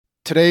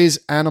Today's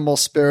Animal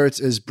Spirits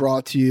is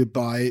brought to you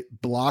by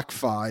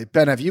BlockFi.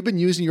 Ben, have you been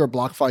using your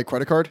BlockFi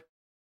credit card?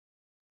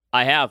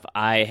 I have.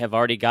 I have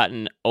already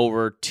gotten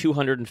over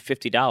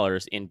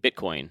 $250 in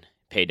Bitcoin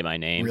paid to my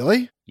name.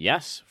 Really?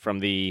 Yes,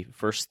 from the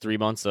first 3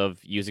 months of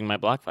using my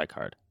BlockFi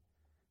card.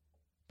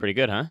 Pretty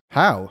good, huh?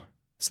 How?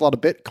 It's a lot of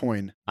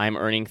Bitcoin. I'm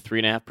earning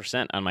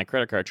 3.5% on my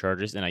credit card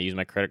charges, and I use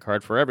my credit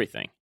card for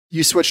everything.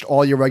 You switched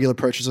all your regular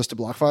purchases to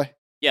BlockFi?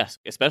 Yes,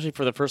 especially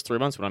for the first 3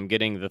 months when I'm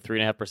getting the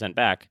 3.5%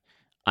 back.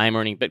 I'm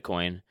earning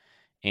Bitcoin,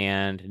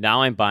 and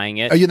now I'm buying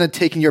it. Are you then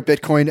taking your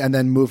Bitcoin and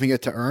then moving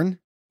it to earn?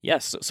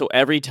 Yes, so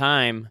every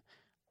time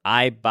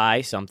I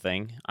buy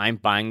something, I'm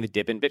buying the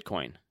dip in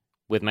Bitcoin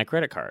with my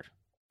credit card.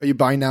 Are you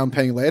buying now and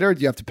paying later, or do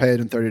you have to pay it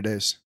in 30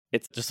 days?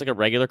 It's just like a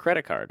regular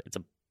credit card. It's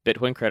a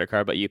Bitcoin credit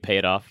card, but you pay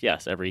it off,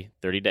 yes, every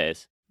 30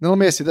 days. Now let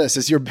me ask you this.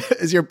 Is your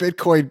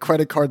Bitcoin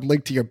credit card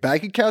linked to your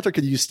bank account, or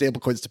can you use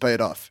stablecoins to pay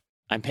it off?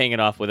 I'm paying it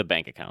off with a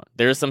bank account.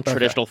 There's some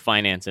traditional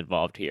finance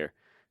involved here.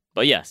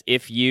 But yes,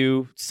 if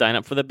you sign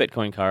up for the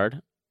Bitcoin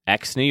card,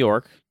 X New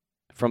York,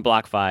 from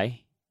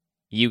BlockFi,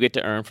 you get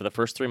to earn for the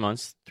first 3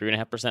 months,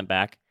 3.5%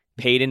 back,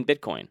 paid in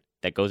Bitcoin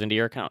that goes into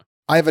your account.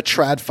 I have a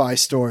TradFi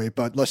story,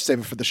 but let's save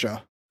it for the show.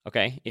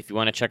 Okay, if you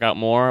want to check out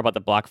more about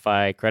the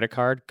BlockFi credit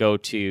card, go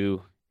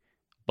to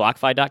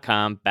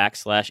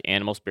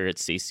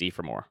blockfi.com/animalspiritscc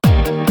for more.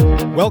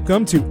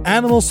 Welcome to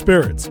Animal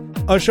Spirits,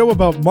 a show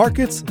about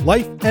markets,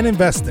 life, and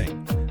investing.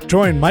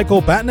 Join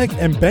Michael Batnick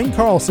and Ben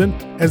Carlson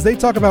as they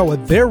talk about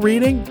what they're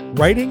reading,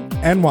 writing,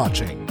 and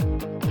watching.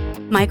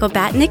 Michael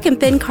Batnick and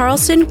Ben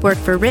Carlson work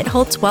for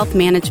Ritholtz Wealth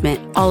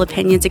Management. All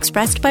opinions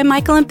expressed by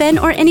Michael and Ben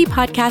or any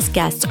podcast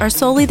guests are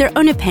solely their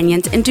own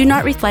opinions and do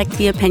not reflect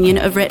the opinion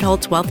of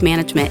Ritholtz Wealth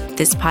Management.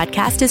 This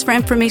podcast is for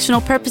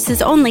informational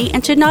purposes only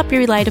and should not be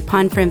relied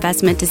upon for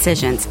investment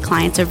decisions.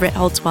 Clients of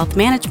Ritholtz Wealth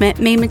Management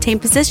may maintain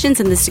positions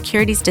in the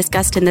securities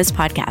discussed in this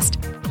podcast.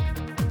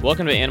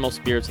 Welcome to Animal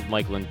Spirits with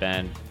Michael and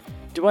Ben.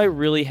 Do I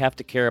really have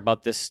to care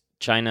about this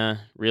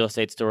China real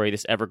estate story,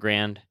 this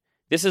Evergrande?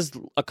 This is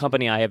a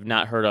company I have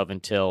not heard of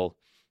until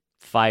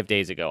 5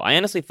 days ago. I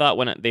honestly thought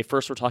when they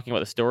first were talking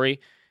about the story,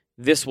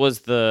 this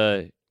was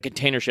the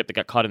container ship that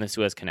got caught in the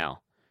Suez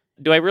Canal.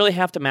 Do I really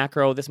have to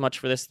macro this much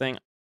for this thing?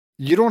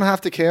 You don't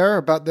have to care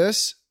about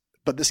this,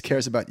 but this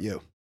cares about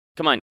you.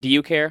 Come on, do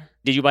you care?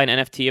 Did you buy an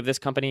NFT of this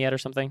company yet or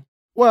something?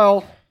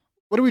 Well,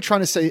 what are we trying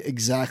to say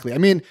exactly? I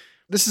mean,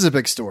 this is a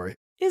big story.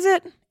 Is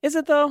it? Is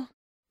it though?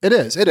 It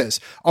is. It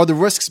is. Are the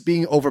risks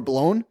being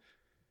overblown?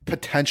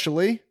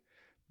 Potentially.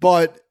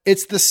 But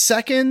it's the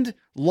second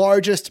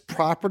largest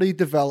property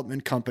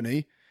development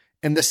company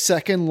and the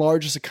second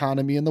largest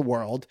economy in the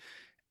world,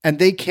 and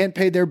they can't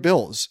pay their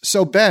bills.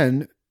 So,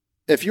 Ben,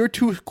 if you're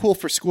too cool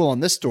for school on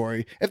this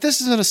story, if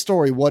this isn't a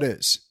story, what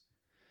is?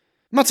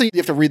 I'm not saying you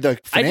have to read the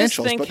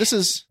financials, but this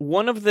is...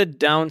 One of the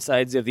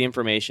downsides of the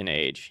information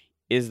age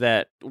is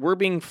that we're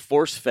being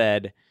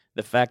force-fed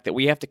the fact that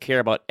we have to care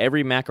about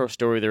every macro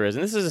story there is.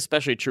 And this is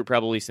especially true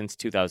probably since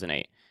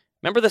 2008.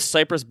 Remember the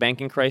Cyprus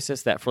banking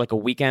crisis that for like a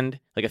weekend,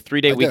 like a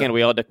 3-day weekend,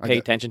 we all had to pay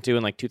attention to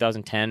in like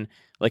 2010?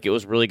 Like it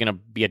was really going to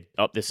be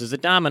this is a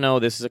domino,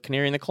 this is a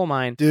canary in the coal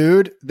mine.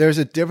 Dude, there's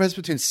a difference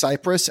between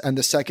Cyprus and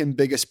the second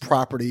biggest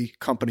property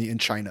company in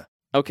China.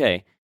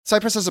 Okay.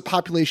 Cyprus has a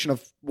population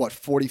of,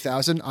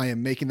 40,000? I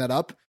am making that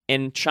up.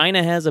 And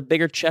China has a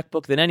bigger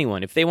checkbook than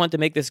anyone. If they want to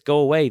make this go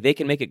away, they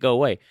can make it go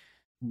away.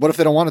 What if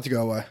they don't want it to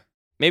go away?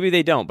 Maybe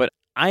they don't, but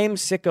I am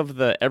sick of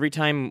every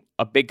time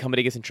a big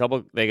company gets in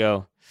trouble, they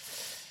go...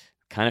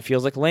 Kind of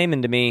feels like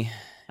Lehman to me.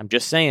 I'm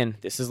just saying,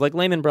 this is like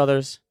Lehman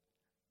Brothers.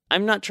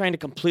 I'm not trying to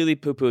completely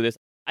poo-poo this.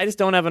 I just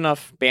don't have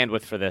enough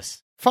bandwidth for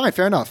this. Fine,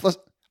 fair enough.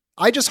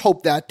 I just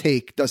hope that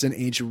take doesn't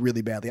age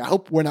really badly. I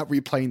hope we're not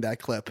replaying that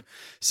clip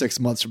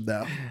 6 months from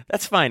now.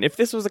 That's fine. If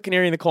this was a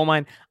canary in the coal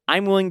mine,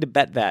 I'm willing to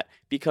bet that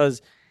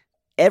because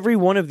every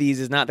one of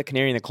these is not the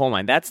canary in the coal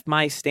mine. That's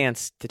my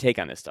stance to take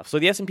on this stuff. So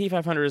the S&P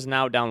 500 is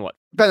now down what?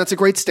 Ben, that's a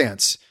great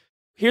stance.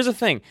 Here's the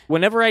thing.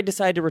 Whenever I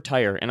decide to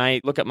retire and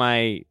I look at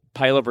my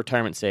pile of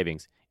retirement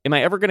savings, am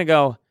I ever going to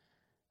go,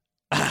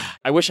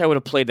 I wish I would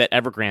have played that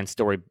Evergrande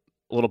story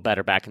a little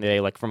better back in the day,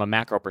 like from a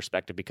macro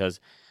perspective, because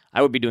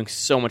I would be doing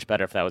so much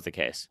better if that was the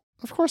case.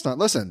 Of course not.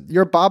 Listen,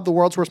 you're Bob, the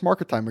world's worst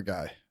market timer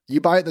guy.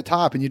 You buy at the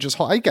top and you just,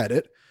 I get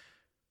it.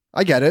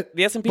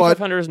 The S&P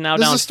 500 is now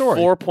down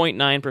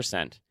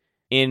 4.9%.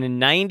 In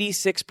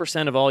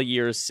 96% of all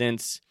years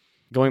since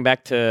going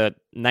back to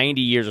 90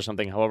 years or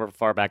something, however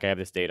far back I have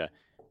this data,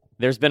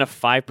 there's been a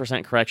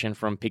 5% correction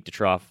from peak to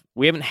trough.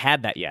 We haven't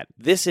had that yet.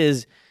 This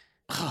is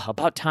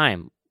about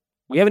time.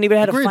 We haven't even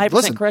had a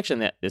 5%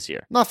 correction this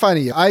year. Not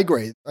finding you. I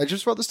agree. I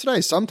just wrote this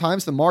today.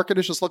 Sometimes the market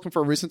is just looking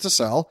for a reason to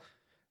sell,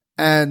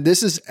 and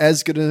this is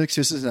as good an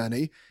excuse as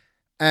any.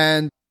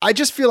 And I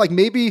just feel like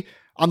maybe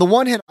on the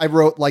one hand, I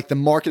wrote like the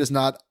market is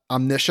not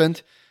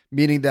omniscient,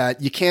 meaning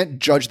that you can't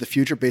judge the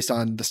future based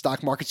on the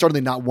stock market,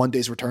 certainly not one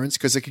day's returns,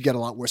 because it could get a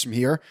lot worse from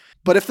here.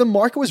 But if the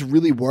market was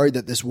really worried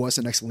that this was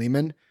the next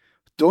Lehman,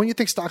 don't you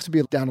think stocks would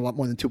be down a lot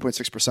more than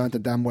 2.6%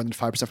 and down more than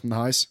 5% from the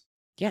highs?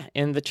 Yeah,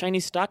 and the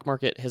Chinese stock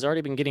market has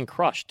already been getting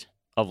crushed.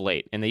 of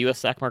late, and the U.S.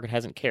 stock market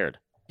hasn't cared.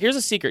 Here's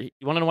a secret.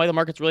 You want to know why the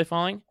market's really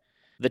falling?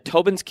 The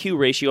Tobin's Q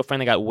ratio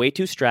finally got way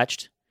too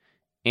stretched,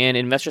 and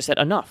investors said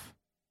enough.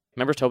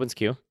 Remember Tobin's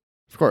Q?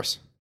 Of course.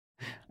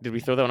 Did we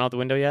throw that one out the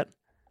window yet?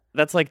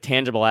 That's like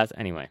tangible as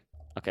anyway.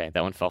 Okay,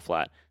 that one fell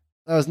flat.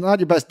 That was not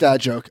your best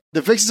dad joke.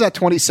 The VIX is at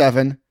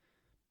 27.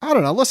 I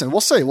don't know. Listen,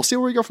 we'll see. We'll see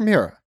where we go from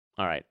here.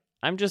 All right.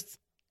 I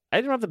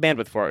don't have the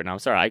bandwidth for it right now. I'm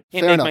sorry. I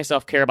can't Fair make enough.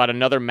 myself care about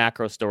another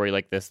macro story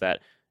like this that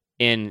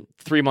in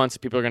 3 months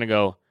people are going to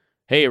go,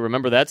 hey,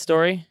 remember that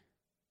story?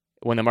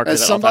 When the market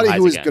As is at all-time somebody highs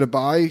who is again. going to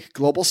buy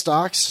global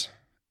stocks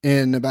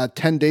in about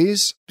 10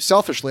 days,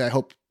 selfishly, I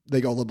hope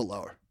they go a little bit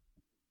lower.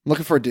 I'm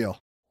looking for a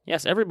deal.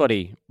 Yes,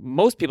 everybody.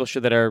 Most people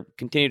should that are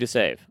continue to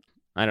save.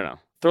 I don't know.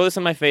 Throw this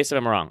in my face if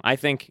I'm wrong. I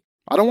think,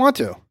 I don't want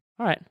to.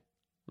 all right,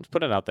 let's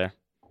put it out there.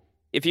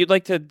 If you'd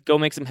like to go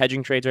make some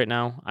hedging trades right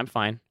now, I'm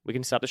fine. We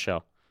can stop the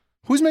show.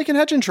 Who's making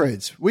hedging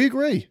trades? We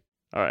agree.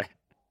 All right.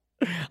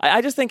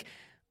 I just think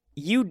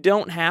you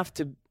don't have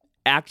to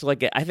act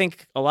like it. I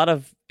think a lot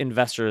of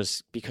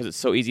investors, because it's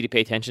so easy to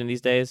pay attention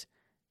these days,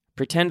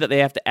 pretend that they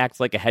have to act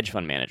like a hedge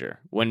fund manager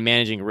when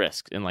managing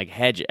risk and like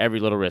hedge every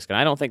little risk. And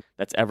I don't think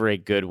that's ever a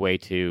good way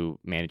to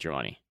manage your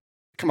money.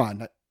 Come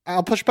on.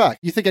 I'll push back.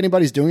 You think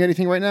anybody's doing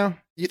anything right now?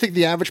 You think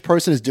the average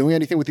person is doing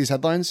anything with these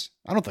headlines?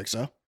 I don't think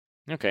so.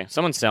 Okay.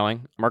 Someone's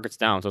selling. Market's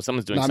down. So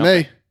someone's doing Not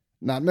something. me.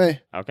 Not me.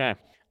 Okay.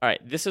 All right.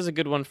 This is a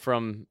good one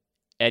from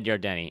Ed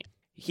Yardeni.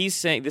 He's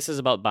saying this is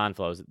about bond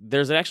flows.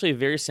 There's actually a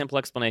very simple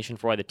explanation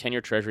for why the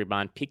 10-year Treasury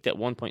bond peaked at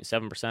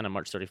 1.7% on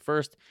March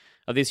 31st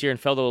of this year and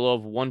fell to a low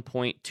of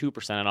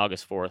 1.2% on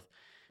August 4th.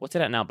 What's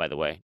it at now, by the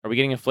way? Are we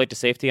getting a flight to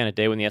safety on a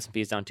day when the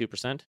S&P is down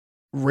 2%?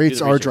 Rates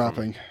Do the are research for me.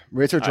 dropping.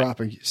 Rates are All right.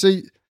 dropping.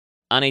 See,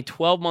 On a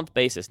 12-month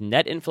basis,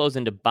 net inflows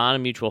into bond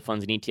and mutual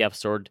funds and ETFs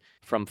soared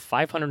from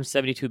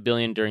 $572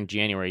 billion during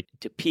January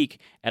to peak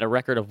at a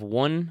record of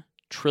 $1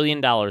 trillion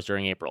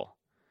during April.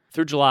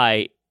 Through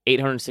July,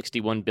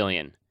 $861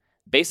 billion.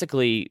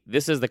 Basically,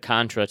 this is the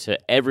contra to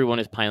everyone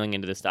is piling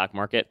into the stock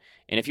market.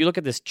 And if you look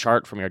at this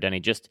chart from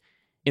Yardeni, just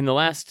in the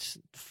last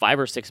 5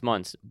 or 6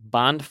 months,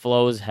 bond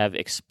flows have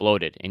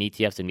exploded in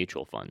ETFs and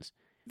mutual funds.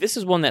 This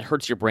is one that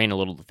hurts your brain a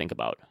little to think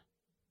about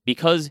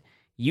because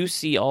you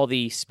see all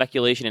the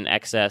speculation and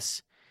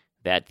excess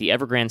that the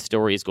Evergrande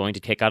story is going to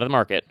take out of the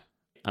market.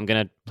 I'm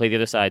going to play the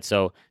other side.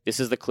 So this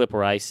is the clip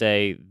where I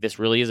say this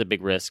really is a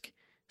big risk.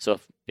 So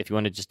if you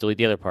want to just delete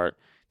the other part,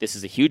 this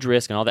is a huge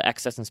risk and all the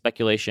excess and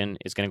speculation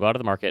is going to go out of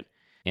the market.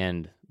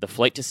 And the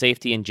flight to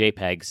safety in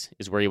JPEGs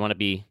is where you want to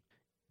be.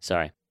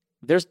 Sorry.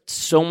 There's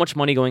so much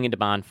money going into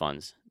bond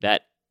funds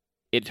that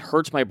it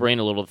hurts my brain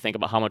a little to think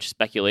about how much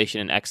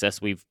speculation and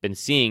excess we've been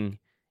seeing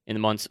in the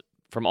months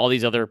from all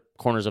these other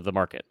corners of the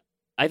market.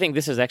 I think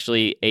this is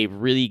actually a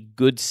really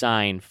good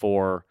sign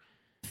for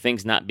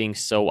things not being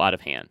so out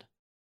of hand.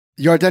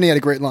 Yardeni had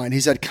a great line. He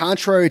said,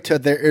 contrary to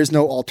there is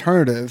no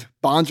alternative,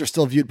 bonds are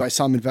still viewed by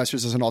some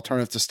investors as an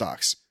alternative to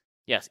stocks.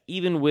 Yes,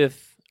 even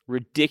with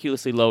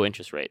ridiculously low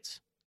interest rates.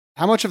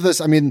 How much of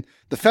this, I mean,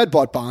 the Fed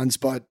bought bonds,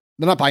 but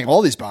they're not buying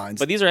all these bonds.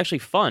 But these are actually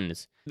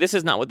funds. This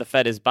is not what the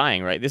Fed is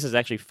buying, right? This is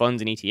actually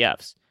funds and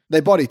ETFs.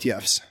 They bought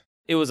ETFs,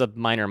 It was a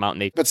minor amount.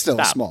 And they but still, it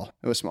was stopped. small.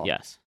 It was small.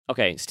 Yes.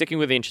 Okay, sticking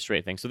with the interest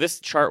rate thing. So this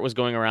chart was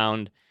going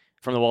around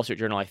from the Wall Street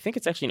Journal. I think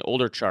it's actually an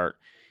older chart.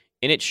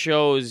 And it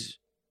shows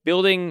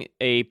building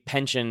a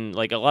pension,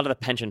 like a lot of the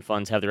pension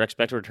funds have their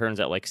expected returns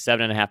at like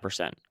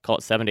 7.5%, call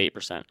it 7 to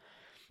 8%.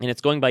 And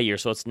it's going by year.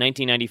 So it's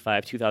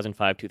 1995,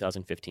 2005,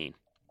 2015.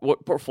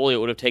 What portfolio it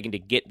would have taken to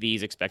get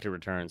these expected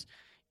returns.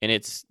 And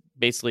it's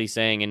basically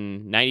saying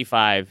in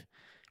 95,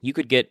 you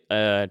could get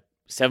a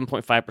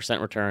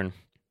 7.5% return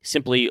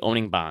simply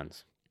owning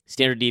bonds.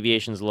 Standard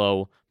deviation's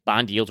low.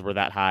 Bond yields were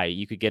that high.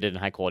 You could get it in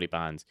high-quality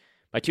bonds.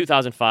 By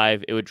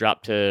 2005, it would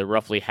drop to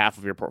roughly half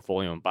of your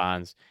portfolio in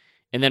bonds.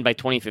 And then by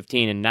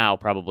 2015 and now,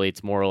 probably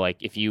it's more like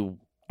if you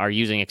are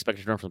using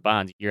expected return from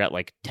bonds, you're at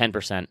like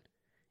 10%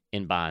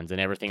 in bonds, and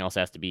everything else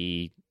has to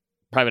be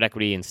private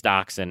equity and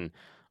stocks and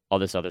all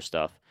this other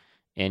stuff.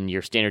 And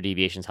your standard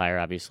deviation's higher,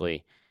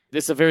 obviously.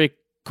 This is a very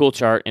cool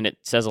chart, and it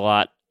says a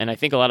lot. And I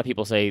think a lot of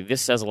people say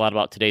this says a lot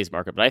about today's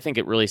market, but I think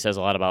it really says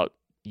a lot about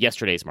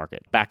yesterday's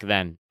market, back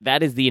then.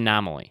 That is the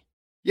anomaly.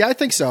 Yeah, I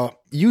think so.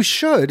 You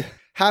should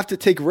have to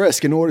take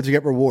risk in order to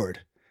get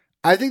reward.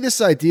 I think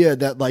this idea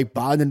that like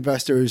bond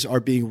investors are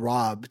being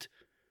robbed,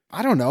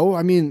 I don't know.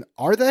 I mean,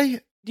 are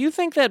they? Do you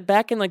think that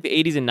back in like the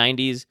 80s and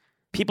 90s,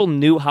 people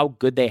knew how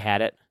good they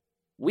had it?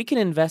 We can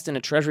invest in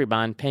a treasury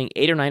bond paying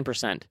 8 or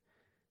 9%.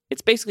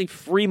 It's basically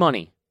free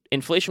money.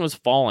 Inflation was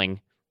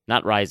falling,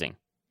 not rising.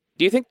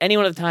 Do you think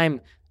anyone at the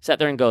time sat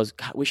there and goes,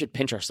 God, we should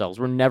pinch ourselves.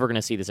 We're never going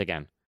to see this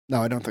again?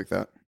 No, I don't think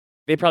that.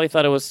 They probably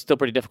thought it was still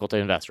pretty difficult to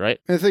invest, right?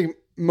 I think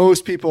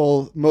most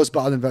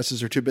bond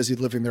investors are too busy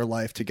living their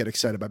life to get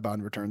excited by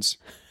bond returns.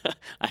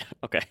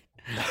 Okay.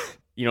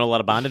 You know a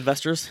lot of bond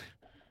investors?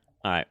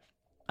 All right.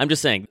 I'm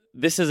just saying,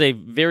 this is a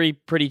very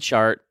pretty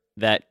chart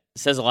that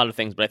says a lot of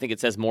things, but I think it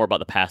says more about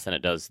the past than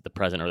it does the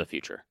present or the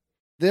future.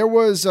 There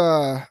was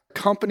a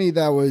company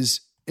that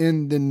was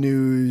in the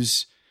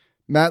news.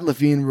 Matt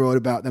Levine wrote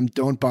about them.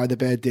 Don't buy the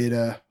bad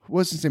data.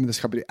 what's the name of this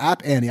company?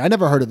 App Annie. I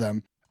never heard of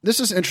them. This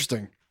is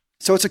interesting.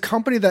 So it's a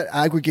company that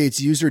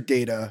aggregates user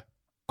data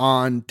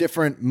on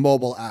different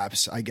mobile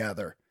apps, I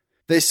gather.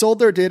 They sold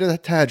their data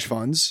to hedge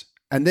funds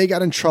and they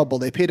got in trouble.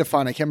 They paid a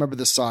fine. I can't remember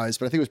the size,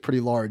 but I think it was pretty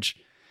large.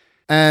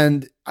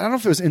 And I don't know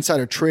if it was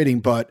insider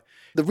trading, but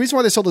the reason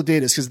why they sold the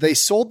data is because they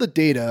sold the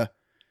data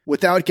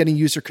without getting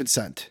user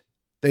consent.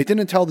 They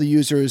didn't tell the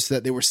users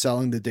that they were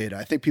selling the data.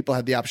 I think people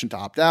had the option to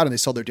opt out and they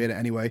sold their data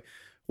anyway.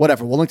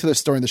 Whatever. We'll link to this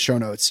story in the show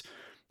notes.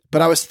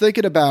 But I was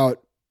thinking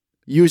about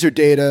user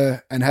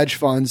data and hedge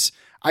funds.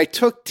 I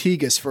took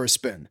Tegas for a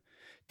spin.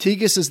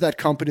 Tegas is that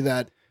company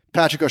that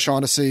Patrick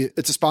O'Shaughnessy,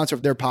 it's a sponsor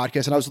of their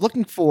podcast. And I was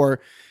looking for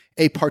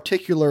a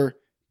particular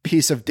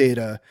piece of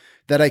data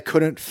that I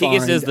couldn't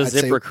find. Tegas is the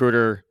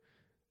ZipRecruiter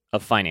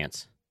of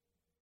finance.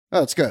 Oh,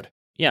 that's good.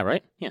 Yeah,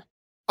 right? Yeah.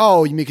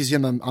 Oh, you mean because you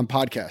have them on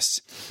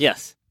podcasts?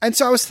 Yes. And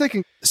so I was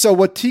thinking, so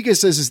what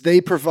Tegas is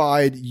they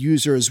provide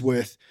users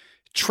with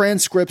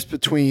transcripts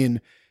between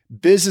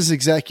business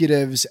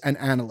executives and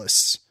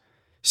analysts.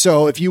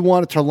 So if you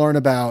wanted to learn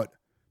about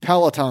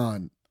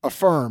Peloton,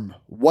 Affirm,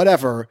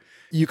 whatever,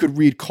 you could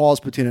read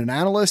calls between an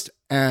analyst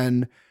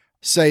and,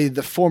 say,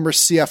 the former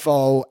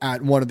CFO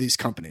at one of these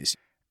companies.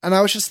 And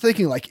I was just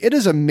thinking, like, it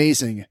is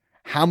amazing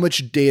how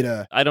much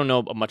data. I don't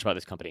know much about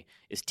this company.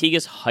 Is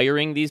Tegas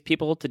hiring these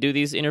people to do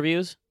these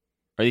interviews?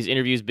 Are these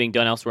interviews being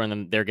done elsewhere and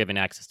then they're given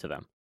access to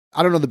them?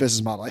 I don't know the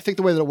business model. I think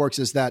the way that it works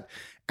is that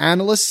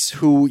analysts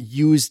who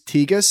use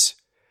Tegas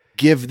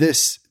give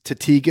this to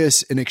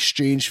Tegas in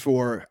exchange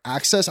for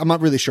access. I'm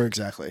not really sure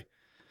exactly.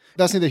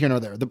 That's neither here nor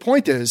there. The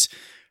point is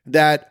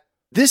that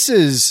this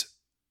is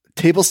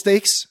table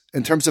stakes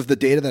in terms of the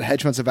data that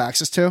hedge funds have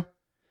access to.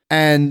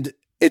 And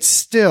it's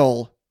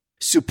still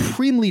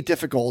supremely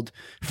difficult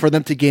for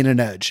them to gain an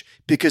edge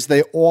because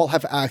they all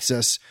have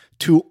access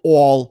to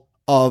all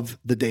of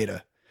the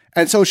data.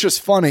 And so it's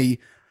just funny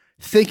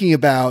thinking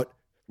about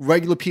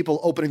regular people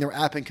opening their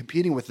app and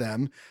competing with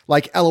them,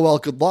 like LOL,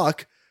 good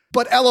luck.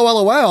 But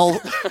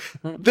LOL,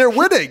 they're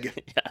winning.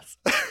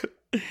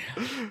 Yes.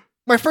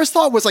 My first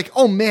thought was like,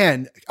 oh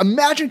man,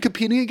 imagine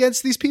competing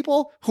against these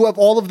people who have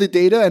all of the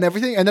data and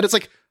everything. And then it's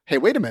like, hey,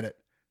 wait a minute.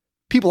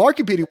 People are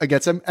competing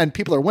against them and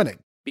people are winning.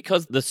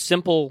 Because the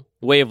simple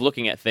way of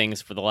looking at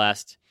things for the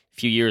last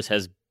few years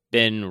has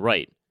been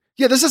right.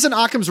 Yeah, this isn't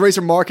Occam's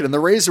razor market and the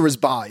razor is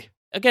buy.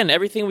 Again,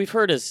 everything we've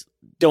heard is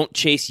don't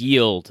chase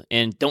yield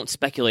and don't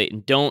speculate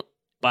and don't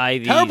buy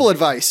the terrible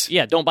advice.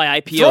 Yeah, don't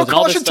buy IPOs. Throw and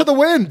all this caution stuff. to the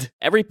wind.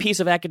 Every piece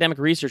of academic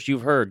research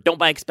you've heard, don't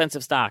buy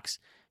expensive stocks,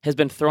 has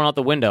been thrown out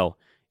the window.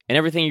 And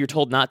everything you're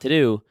told not to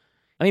do,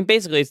 I mean,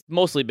 basically, it's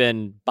mostly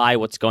been buy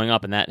what's going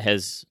up, and that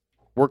has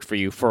worked for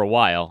you for a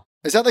while.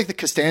 Is that like the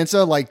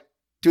Costanza? Like,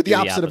 do the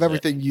opposite of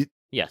everything you...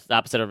 Yes, the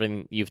opposite of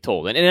everything you've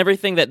told. And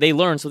everything that they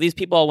learned. So these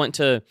people all went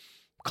to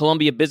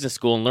Columbia Business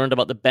School and learned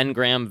about the Ben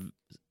Graham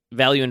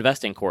value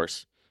investing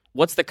course.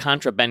 What's the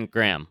contra Ben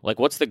Graham? Like,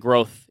 what's the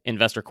growth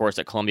investor course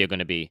at Columbia going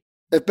to be?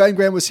 If Ben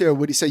Graham was here,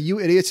 would he say, you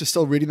idiots are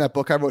still reading that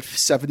book I wrote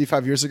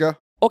 75 years ago?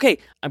 Okay,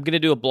 I'm going to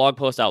do a blog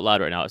post out loud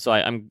right now. So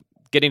I'm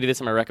getting to this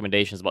in my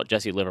recommendations about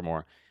Jesse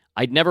Livermore.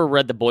 I'd never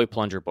read the Boy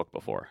Plunger book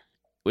before,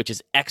 which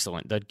is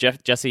excellent, the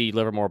Jesse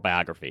Livermore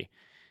biography.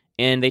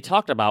 And they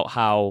talked about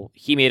how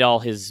he made all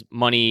his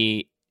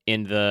money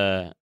in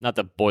not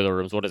the boiler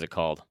rooms, what is it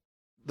called?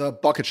 The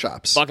bucket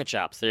shops. Bucket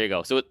shops, there you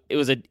go. So it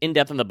was an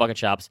in-depth on the bucket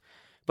shops.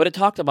 But it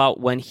talked about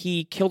when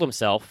he killed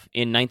himself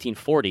in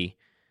 1940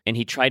 and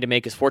he tried to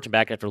make his fortune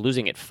back after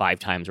losing it 5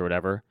 times or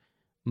whatever.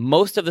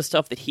 Most of the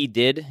stuff that he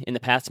did in the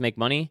past to make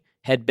money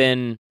had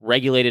been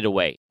regulated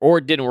away or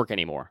it didn't work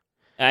anymore.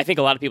 And I think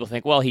a lot of people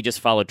think, well, he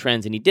just followed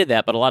trends and he did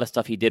that, but a lot of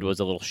stuff he did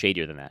was a little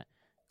shadier than that.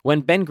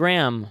 When Ben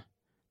Graham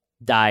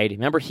died,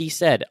 remember he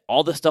said,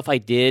 all the stuff I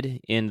did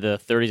in the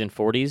 30s and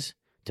 40s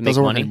to make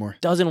money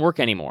doesn't work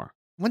anymore.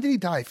 When did he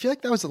die? I feel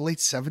like that was the late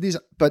 70s,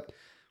 but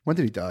when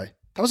did he die?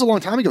 That was a long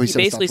time ago. He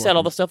basically said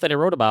all the stuff that I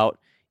wrote about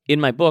in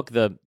my book,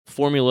 the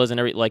formulas and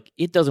everything, like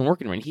it doesn't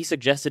work anymore. And he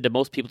suggested to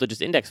most people to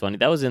just index fund.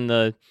 That was in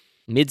the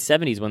mid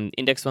 70s when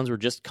index funds were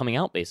just coming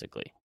out,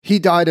 basically. He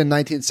died in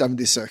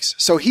 1976.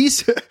 So he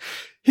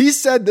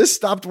said this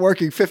stopped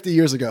working 50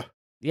 years ago.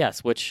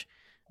 Yes, which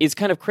is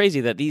kind of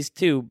crazy that these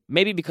two,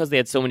 maybe because they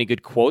had so many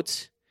good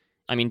quotes.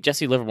 I mean,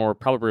 Jesse Livermore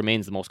probably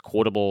remains the most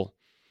quotable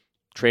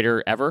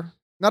trader ever.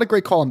 Not a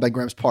great call on Ben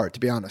Graham's part, to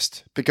be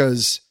honest,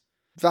 because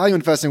value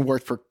investing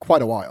worked for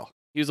quite a while.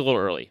 He was a little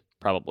early,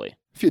 probably.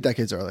 A few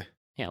decades early.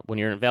 Yeah, when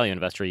you're a value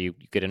investor, you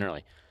get in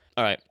early.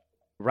 All right.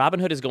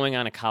 Robinhood is going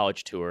on a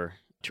college tour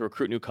to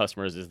recruit new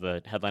customers is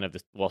the headline of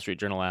this Wall Street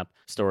Journal app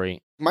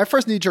story. My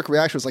first knee-jerk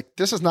reaction was like,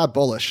 this is not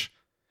bullish.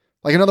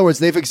 Like, in other words,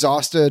 they've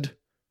exhausted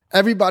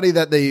everybody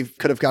that they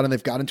could have gotten,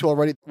 they've gotten to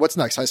already. What's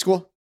next? High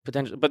school?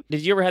 Potentially. But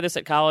did you ever have this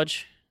at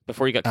college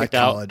before you got kicked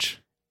out? At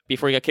college.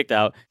 Before you got kicked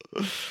out,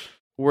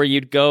 where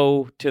you'd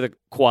go to the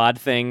quad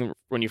thing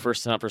when you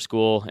first sign up for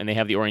school and they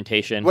have the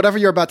orientation. Whatever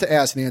you're about to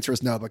ask, the answer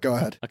is no, but go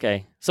ahead.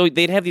 Okay. So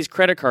they'd have these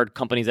credit card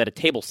companies at a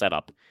table set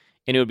up.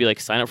 And it would be like,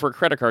 sign up for a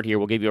credit card here.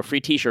 We'll give you a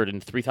free t-shirt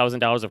and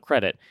 $3,000 of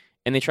credit.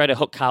 And they try to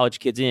hook college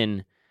kids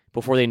in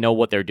before they know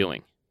what they're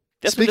doing.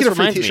 That's Speaking what of this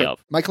free reminds me t-shirt,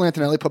 of. Michael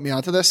Antonelli put me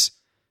onto this.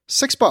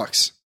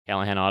 $6.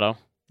 Callahan Auto.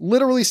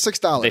 Literally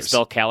 $6. They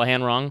spell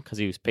Callahan wrong because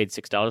he was paid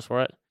 $6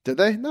 for it. Did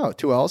they? No,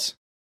 2 L's.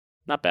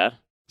 Not bad.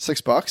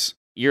 $6.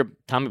 You're a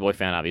Tommy Boy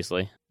fan,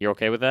 obviously. You're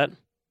okay with that?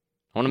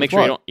 I want to make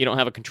With sure what? you don't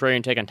have a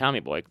contrarian take on Tommy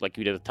Boy like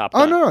you did with Top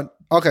Oh, Gun.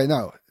 no. Okay,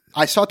 no.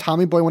 I saw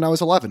Tommy Boy when I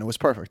was 11. It was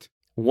perfect.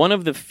 One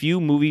of the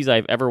few movies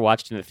I've ever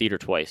watched in the theater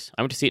twice.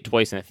 I went to see it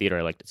twice in the theater.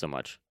 I liked it so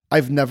much.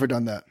 I've never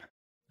done that.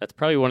 That's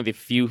probably one of the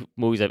few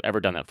movies I've ever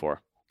done that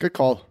for. Good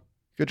call.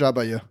 Good job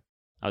by you.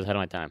 I was ahead of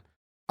my time.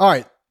 All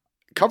right.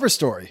 Cover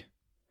story.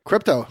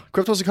 Crypto.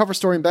 Crypto's a cover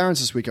story in Barron's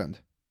this weekend.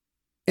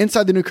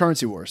 Inside the New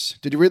Currency Wars.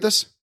 Did you read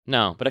this?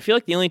 No, but I feel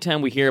like the only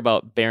time we hear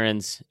about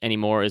Barron's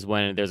anymore is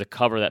when there's a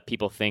cover that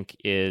people think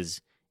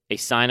is a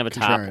sign of a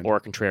Contrarian. top or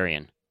a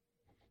contrarian.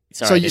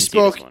 Sorry, So I you didn't see this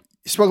spoke one.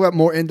 you spoke about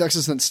more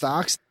indexes than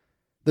stocks.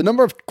 The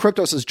number of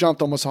cryptos has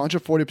jumped almost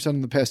 140%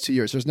 in the past 2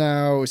 years. There's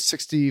now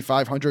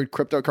 6,500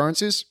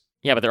 cryptocurrencies.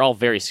 Yeah, but they're all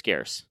very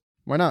scarce.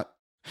 Why not?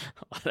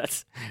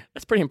 That's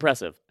pretty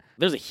impressive.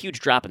 There's a huge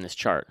drop in this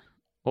chart.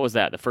 What was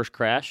that? The first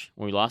crash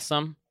when we lost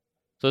some?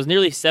 So there's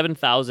nearly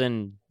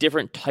 7,000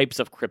 different types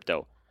of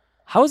crypto.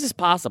 How is this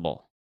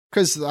possible?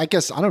 Because I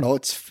guess, I don't know,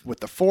 it's with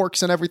the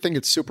forks and everything,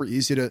 it's super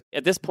easy to...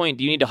 At this point,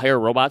 do you need to hire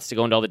robots to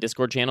go into all the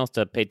Discord channels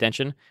to pay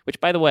attention? Which,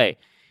 by the way,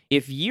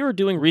 if you're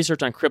doing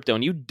research on crypto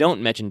and you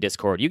don't mention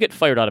Discord, you get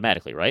fired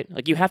automatically, right?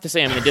 Like, you have to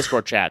say I'm in the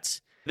Discord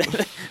chats.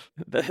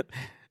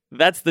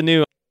 That's the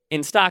new...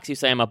 In stocks, you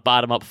say I'm a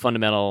bottom-up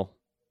fundamental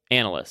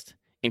analyst.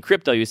 In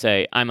crypto, you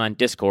say I'm on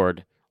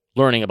Discord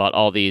learning about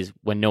all these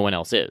when no one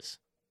else is.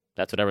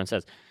 That's what everyone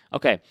says.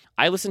 Okay,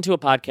 I listened to a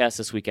podcast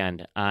this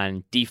weekend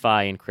on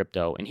DeFi and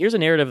crypto, and here's a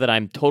narrative that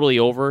I'm totally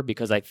over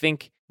because I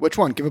think Which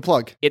one? Give a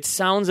plug. it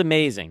sounds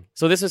amazing.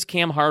 So this is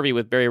Cam Harvey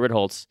with Barry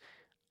Ritholtz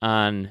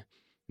on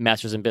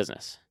Masters in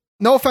Business.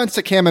 No offense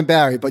to Cam and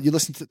Barry, but you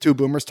listen to two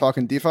boomers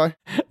talking DeFi?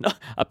 No,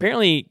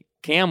 apparently,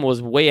 Cam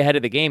was way ahead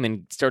of the game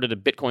and started a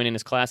Bitcoin in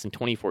his class in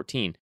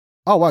 2014.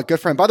 Oh, wow, good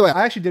friend. By the way,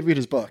 I actually did read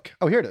his book.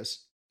 Oh, here it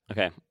is.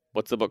 Okay,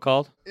 what's the book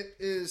called? It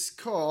is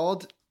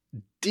called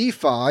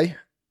DeFi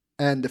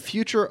and the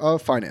Future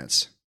of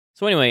Finance.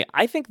 So anyway,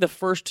 I think the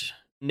first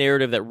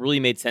narrative that really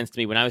made sense to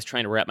me when I was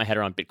trying to wrap my head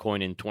around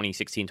Bitcoin in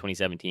 2016,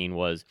 2017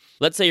 was,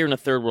 let's say you're in a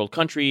third world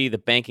country, the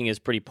banking is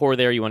pretty poor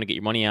there, you want to get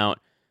your money out.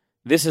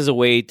 This is a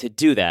way to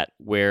do that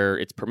where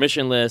it's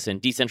permissionless and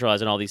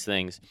decentralized and all these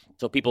things.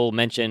 So people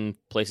mention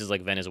places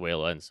like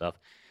Venezuela and stuff.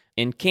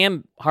 And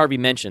Cam Harvey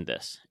mentioned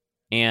this.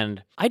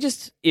 And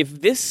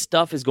if this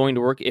stuff is going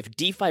to work, if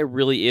DeFi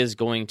really is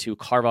going to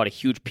carve out a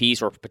huge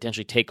piece or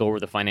potentially take over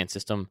the finance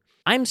system,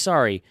 I'm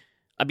sorry,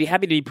 I'd be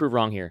happy to be proved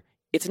wrong here.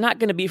 It's not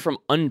going to be from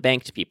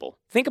unbanked people.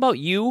 Think about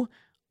you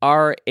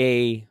are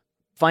a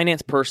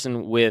finance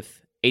person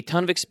with a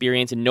ton of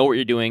experience and know what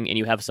you're doing and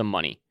you have some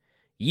money.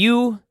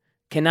 You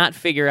cannot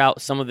figure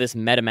out some of this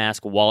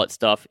MetaMask wallet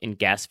stuff in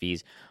gas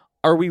fees.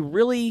 Are we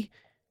really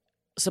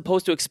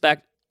supposed to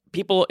expect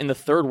people in the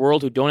third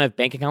world who don't have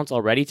bank accounts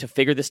already to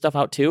figure this stuff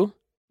out too?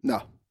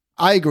 No,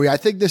 I agree. I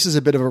think this is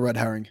a bit of a red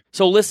herring.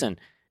 So listen,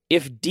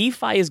 if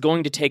DeFi is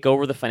going to take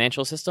over the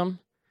financial system,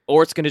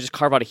 or it's going to just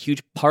carve out a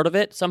huge part of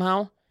it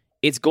somehow,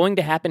 it's going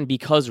to happen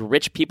because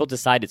rich people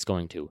decide it's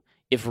going to.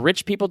 If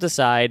rich people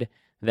decide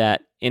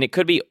that, and it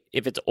could be,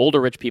 if it's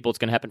older rich people, it's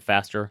going to happen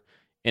faster,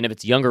 and if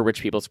it's younger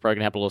rich people, it's probably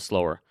going to happen a little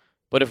slower.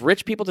 But if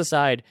rich people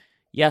decide,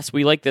 yes,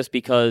 we like this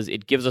because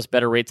it gives us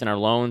better rates on our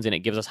loans and it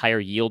gives us higher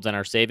yields on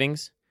our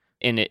savings,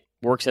 and it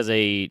works as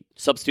a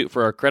substitute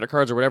for our credit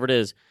cards or whatever it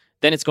is,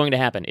 then it's going to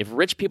happen. If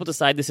rich people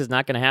decide this is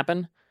not going to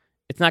happen,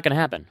 it's not going to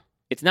happen.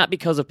 It's not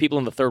because of people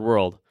in the third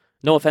world.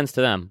 No offense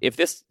to them. If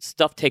this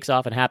stuff takes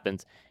off and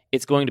happens,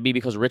 it's going to be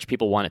because rich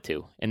people want it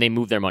to, and they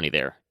move their money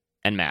there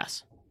en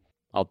masse.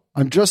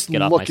 I'm just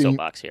Get off my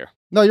soapbox here.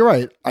 No, you're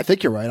right. I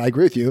think you're right. I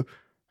agree with you.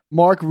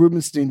 Mark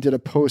Rubenstein did a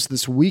post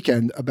this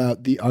weekend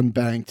about the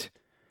unbanked.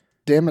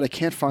 Damn it, I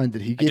can't find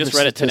it. He I gave just a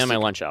read it today statistic. on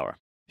my lunch hour.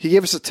 He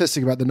gave a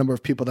statistic about the number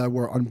of people that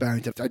were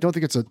unbanked. I don't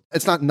think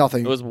it's not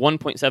nothing. It was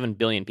 1.7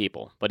 billion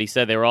people, but he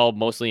said they were all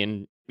mostly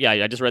in,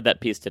 I just read that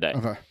piece today.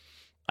 Okay.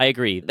 I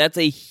agree. That's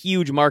a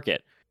huge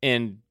market,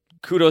 and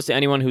kudos to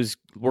anyone who's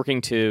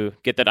working to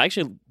get that. I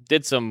actually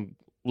did some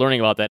learning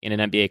about that in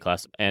an MBA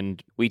class,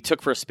 and we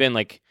took for a spin,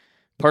 like,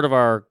 part of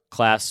our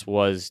class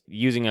was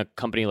using a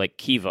company like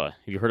Kiva.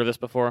 Have you heard of this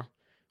before?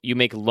 You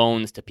make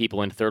loans to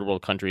people in third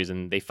world countries,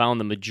 and they found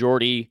the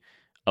majority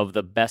of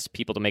the best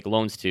people to make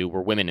loans to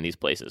were women in these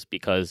places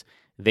because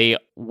they,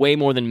 way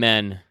more than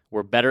men,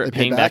 were better at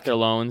paying back their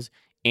loans,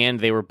 and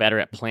they were better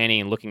at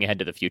planning and looking ahead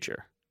to the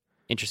future.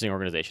 Interesting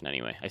organization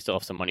anyway. I still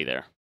have some money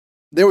there.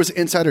 There was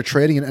insider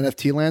trading in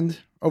NFT land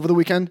over the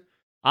weekend.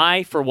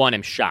 I, for one,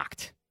 am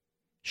shocked.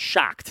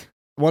 Shocked.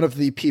 One of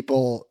the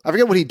people, I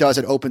forget what he does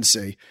at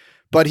OpenSea,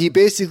 but he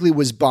basically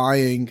was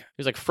buying... He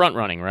was like front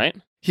running, right?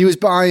 He was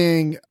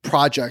buying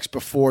projects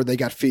before they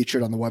got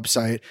featured on the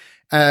website.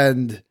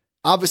 And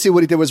obviously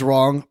what he did was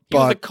wrong. He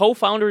was but the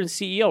co-founder and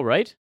CEO,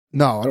 right?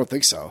 No, I don't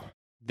think so.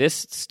 This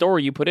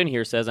story you put in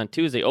here says on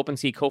Tuesday,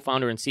 OpenSea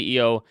co-founder and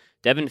CEO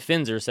Devin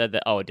Finzer said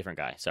that... Oh, a different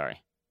guy.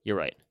 Sorry. You're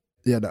right.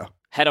 Yeah, no.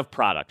 Head of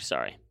product,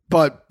 sorry.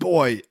 But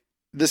boy,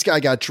 this guy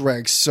got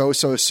dragged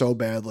so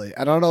badly.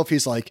 I don't know if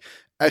he's like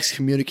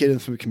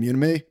excommunicated from the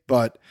community,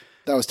 but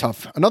that was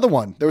tough. Another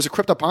one. There was a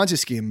crypto Ponzi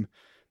scheme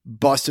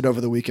busted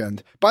over the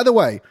weekend. By the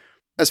way,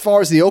 as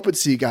far as the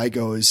OpenSea guy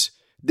goes,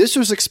 this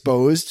was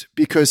exposed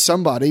because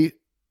somebody,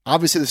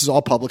 obviously this is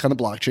all public on the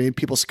blockchain,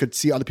 people could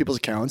see other people's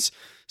accounts.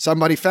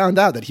 Somebody found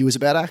out that he was a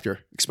bad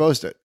actor,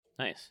 exposed it.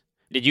 Nice.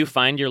 Did you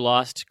find your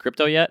lost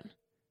crypto yet?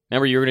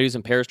 Remember you were going to do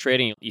some pairs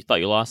trading, you thought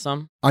you lost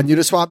some? On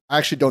Uniswap, I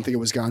actually don't think it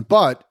was gone.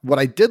 But what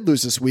I did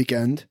lose this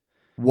weekend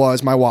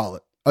was my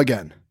wallet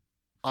again.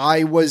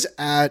 I was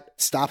at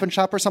Stop and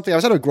Shop or something. I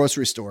was at a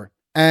grocery store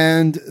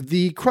and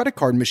the credit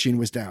card machine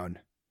was down.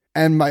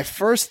 And my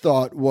first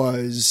thought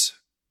was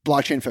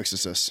blockchain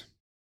fixes this.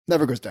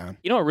 Never goes down.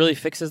 You know what really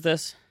fixes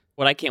this?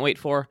 What I can't wait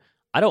for?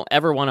 I don't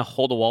ever want to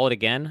hold a wallet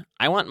again.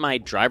 I want my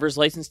driver's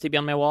license to be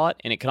on my wallet,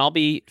 and it can all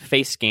be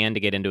face scanned to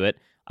get into it.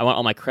 I want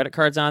all my credit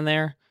cards on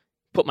there,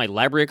 put my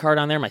library card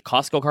on there, my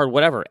Costco card,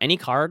 whatever, any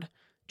card.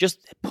 Just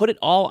put it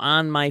all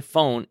on my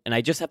phone, and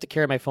I just have to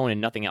carry my phone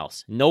and nothing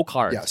else. No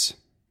cards. Yes.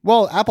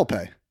 Well, Apple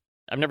Pay.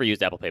 I've never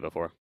used Apple Pay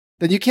before.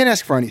 Then you can't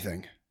ask for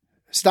anything.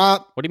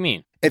 Stop. What do you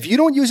mean? If you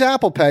don't use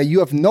Apple Pay, you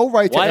have no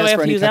right to Why do I ask have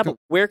for to any use type Apple? of...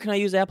 Where can I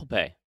use Apple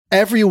Pay?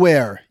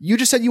 Everywhere. You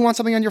just said you want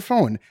something on your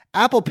phone.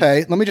 Apple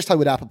Pay, let me just tell you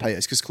what Apple Pay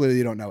is because clearly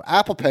you don't know.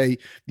 Apple Pay,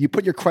 you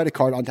put your credit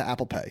card onto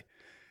Apple Pay.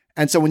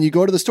 And so when you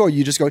go to the store,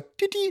 you just go,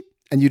 dee-dee,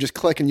 and you just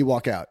click and you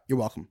walk out. You're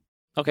welcome.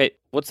 Okay,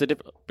 what's the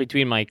difference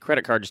between my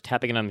credit card just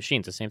tapping it on the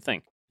machine? It's the same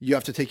thing. You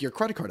have to take your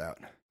credit card out.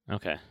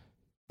 Okay.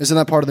 Isn't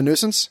that part of the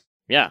nuisance?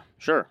 Yeah,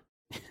 sure.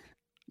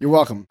 You're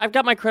welcome. I've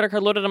got my credit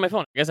card loaded on my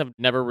phone. I guess I've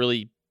never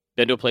really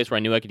been to a place where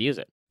I knew I could use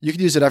it. You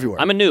can use it everywhere.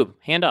 I'm a noob.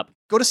 Hand up.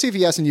 Go to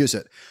CVS and use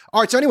it.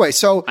 All right, so anyway,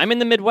 I'm in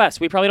the Midwest.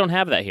 We probably don't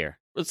have that here.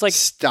 It's like,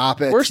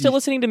 stop it. We're still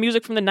listening to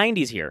music from the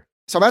 90s here.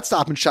 So I'm at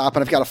Stop and Shop,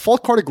 and I've got a full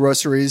cart of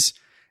groceries,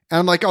 and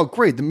I'm like, oh,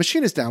 great, the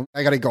machine is down.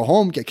 I got to go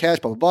home, get cash,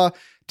 blah, blah, blah.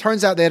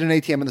 Turns out they had an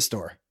ATM in the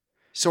store.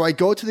 So I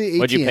go to the ATM.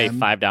 What'd you pay,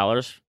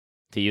 $5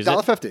 to use it?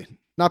 $1.50.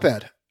 Not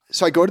bad.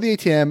 So I go to the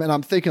ATM, and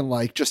I'm thinking,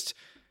 like, just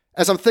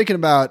as I'm thinking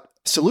about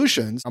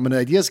solutions, I'm an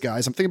ideas guy,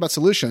 as I'm thinking about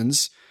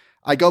solutions,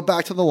 I go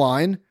back to the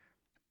line,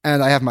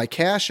 and I have my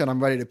cash, and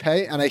I'm ready to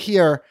pay, and I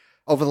hear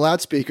over the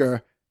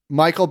loudspeaker,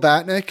 Michael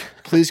Batnick,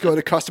 please go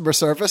to customer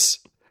service.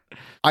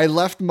 I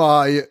left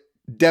my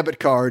debit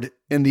card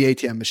in the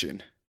ATM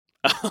machine.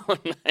 Oh,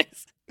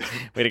 nice.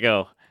 Way to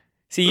go.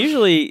 See,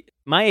 usually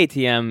my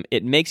ATM,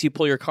 it makes you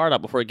pull your card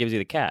out before it gives you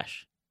the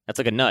cash. That's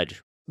like a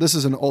nudge. This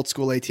is an old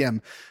school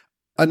ATM.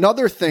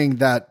 Another thing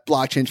that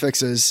blockchain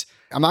fixes,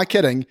 I'm not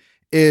kidding,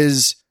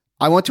 is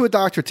I went to a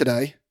doctor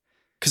today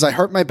because I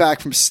hurt my back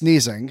from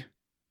sneezing.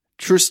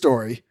 True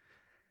story.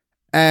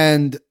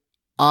 And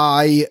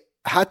I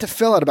had to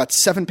fill out about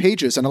 7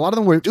 pages, and a lot of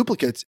them were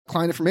duplicates,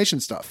 client information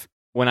stuff.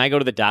 When I go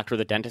to the doctor or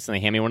the dentist and they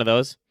hand me one of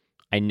those,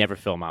 I never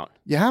fill them out.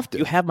 You have to.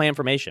 You have my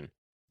information.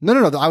 No.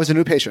 I was a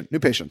new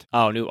patient.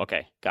 Oh,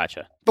 okay.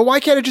 Gotcha. But why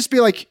can't it just be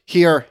like,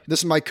 here, this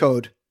is my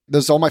code.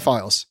 This is all my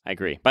files. I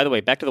agree. By the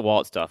way, back to the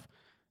wallet stuff.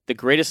 The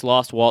greatest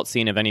lost wallet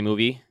scene of any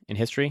movie in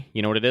history,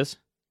 you know what it is?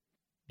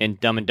 In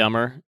Dumb and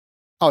Dumber.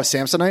 Oh,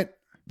 Samsonite?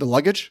 The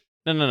luggage?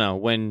 No.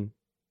 When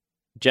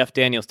Jeff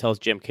Daniels tells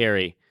Jim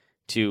Carrey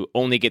to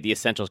only get the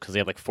essentials because they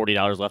have like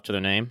 $40 left to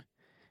their name,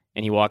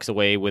 and he walks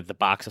away with the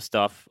box of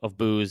stuff, of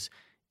booze,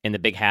 and the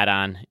big hat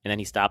on, and then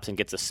he stops and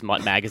gets a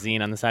smut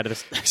magazine on the side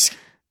of this.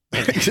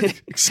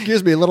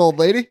 Excuse me, little old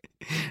lady?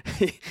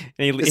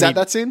 Is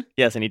that scene?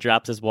 Yes, and he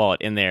drops his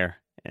wallet in there,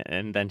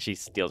 and then she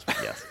steals from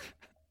yes.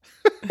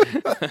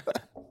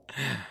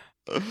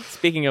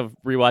 Speaking of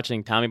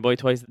rewatching Tommy Boy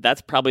Toys,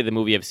 that's probably the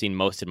movie I've seen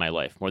most in my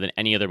life, more than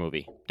any other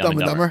movie. Dumb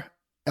and Dumber.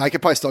 I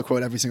could probably still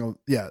quote every single...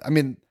 Yeah, I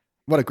mean,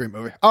 what a great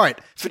movie. All right,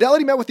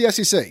 Fidelity met with the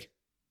SEC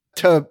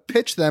to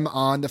pitch them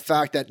on the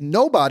fact that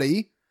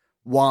nobody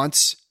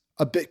wants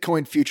a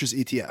Bitcoin futures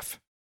ETF.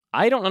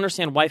 I don't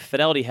understand why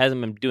Fidelity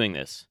hasn't been doing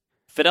this.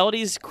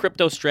 Fidelity's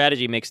crypto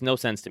strategy makes no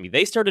sense to me.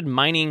 They started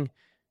mining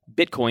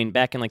Bitcoin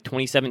back in like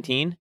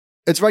 2017.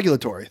 It's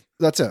regulatory.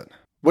 That's it.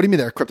 What do you mean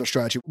their crypto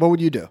strategy? What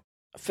would you do?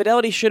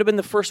 Fidelity should have been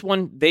the first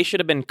one. They should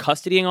have been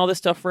custodying all this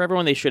stuff for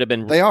everyone. They should have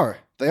been... They are.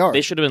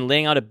 They should have been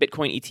laying out a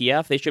Bitcoin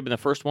ETF. They should have been the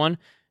first one.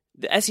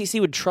 The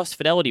SEC would trust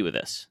Fidelity with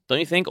this. Don't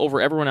you think?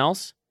 Over everyone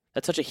else?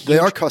 That's such a huge... They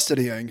are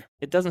custodying.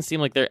 It doesn't seem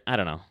like they're... I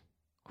don't know.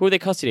 Who are they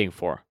custodying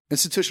for?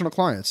 Institutional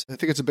clients. I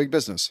think it's a big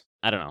business.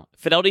 I don't know.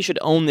 Fidelity should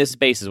own this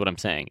space is what I'm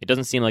saying. It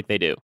doesn't seem like they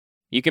do.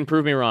 You can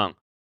prove me wrong.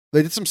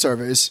 They did some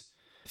surveys.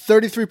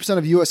 33%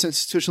 of U.S.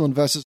 institutional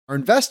investors are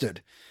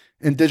invested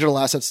in digital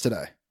assets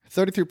today.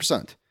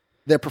 33%.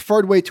 Their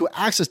preferred way to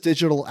access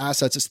digital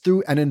assets is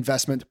through an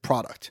investment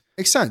product.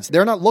 Makes sense.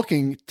 They're not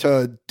looking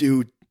to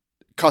do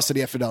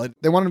custody at Fidelity.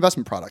 They want an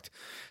investment product.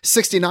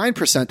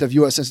 69% of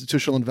U.S.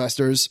 institutional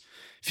investors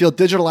feel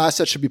digital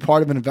assets should be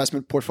part of an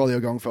investment portfolio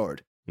going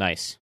forward.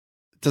 Nice.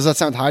 Does that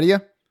sound high to you?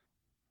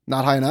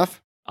 Not high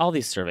enough? All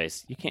these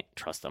surveys, you can't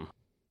trust them.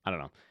 I don't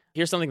know.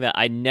 Here's something that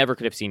I never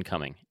could have seen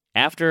coming.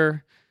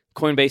 After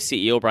Coinbase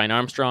CEO Brian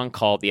Armstrong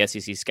called the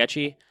SEC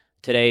sketchy,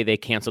 Today, they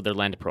canceled their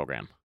lend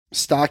program.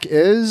 Stock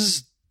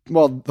is,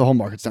 well, the whole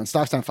market's down.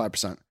 Stock's down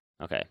 5%.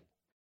 Okay.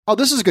 Oh,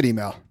 this is a good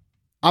email.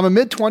 I'm a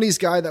mid-20s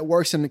guy that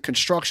works in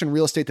construction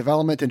real estate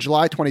development. In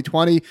July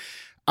 2020,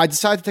 I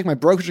decided to take my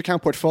brokerage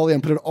account portfolio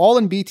and put it all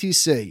in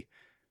BTC.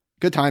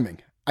 Good timing.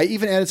 I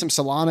even added some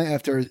Solana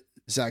after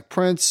Zach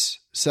Prince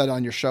said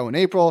on your show in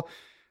April.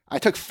 I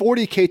took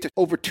 40K to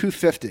over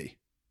 250.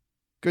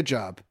 Good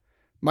job.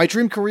 My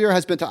dream career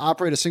has been to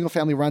operate a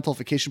single-family rental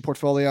vacation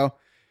portfolio.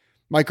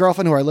 My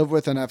girlfriend, who I live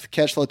with and have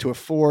cash flow to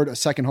afford a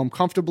second home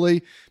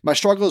comfortably. My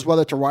struggle is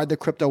whether to ride the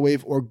crypto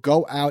wave or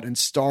go out and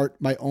start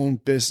my own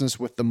business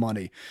with the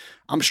money.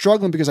 I'm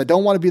struggling because I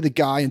don't want to be the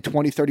guy in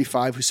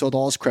 2035 who sold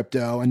all his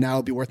crypto and now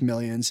it'll be worth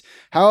millions.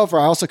 However,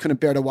 I also couldn't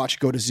bear to watch it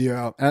go to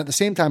zero. And at the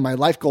same time, my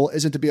life goal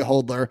isn't to be a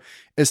hodler,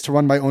 it's to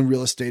run my own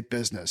real estate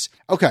business.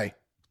 Okay,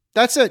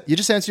 that's it. You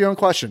just answered your own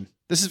question.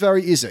 This is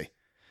very easy.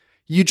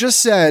 You just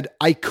said,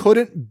 I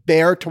couldn't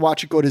bear to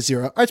watch it go to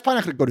zero. It's probably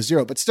not going to go to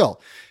zero, but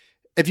still.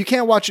 If you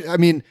can't watch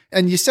it,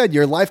 and you said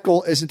your life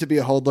goal isn't to be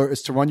a hodler,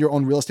 it's to run your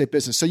own real estate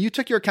business. So you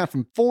took your account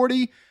from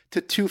 40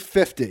 to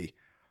 250.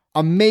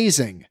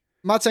 Amazing.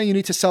 I'm not saying you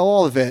need to sell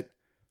all of it,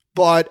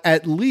 but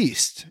at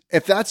least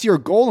if that's your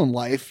goal in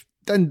life,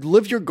 then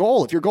live your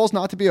goal. If your goal is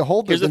not to be a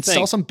holder, then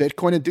sell some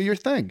Bitcoin and do your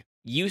thing.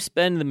 You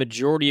spend the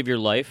majority of your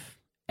life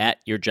at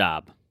your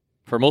job.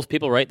 For most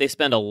people, right? They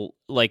spend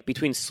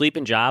between sleep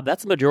and job,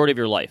 that's the majority of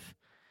your life.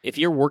 If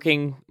you're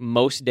working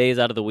most days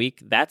out of the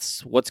week,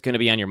 that's what's going to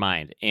be on your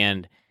mind.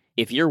 And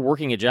if you're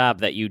working a job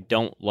that you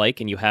don't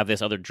like and you have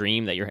this other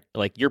dream that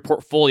your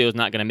portfolio is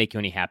not going to make you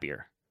any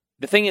happier.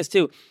 The thing is,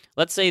 too,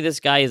 let's say this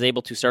guy is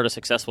able to start a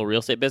successful real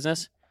estate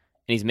business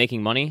and he's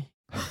making money.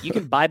 You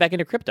can buy back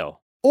into crypto.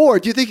 Or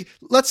do you think,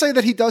 let's say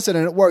that he does it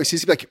and it works.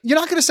 He's like, you're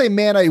not going to say,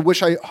 man, I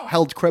wish I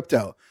held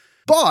crypto.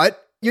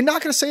 But you're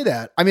not going to say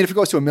that. I mean, if it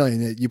goes to $1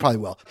 million, you probably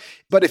will.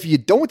 But if you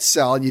don't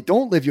sell and you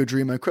don't live your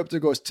dream and crypto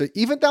goes to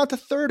even down to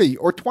 30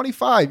 or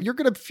 25, you're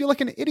going to feel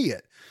like an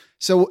idiot.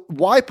 So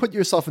why put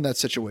yourself in that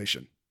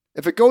situation?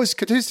 If it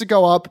continues to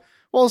go up,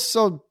 well,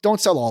 so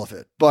don't sell all of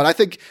it. But I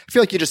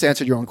feel like you just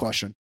answered your own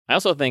question. I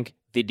also think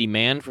the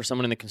demand for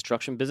someone in the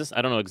construction business,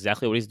 I don't know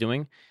exactly what he's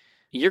doing.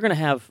 You're going to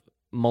have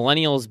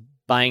millennials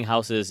buying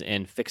houses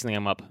and fixing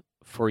them up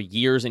for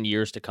years and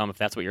years to come, if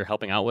that's what you're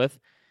helping out with,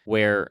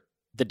 where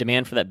the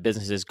demand for that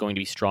business is going to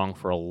be strong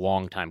for a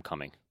long time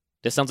coming.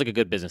 This sounds like a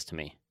good business to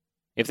me.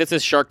 If this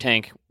is Shark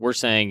Tank, we're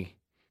saying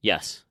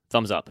yes,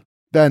 thumbs up.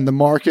 Ben, the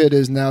market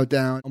is now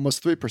down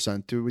almost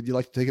 3%. Would you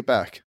like to take it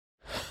back?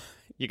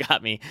 You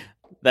got me.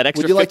 That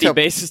extra 50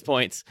 basis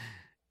points.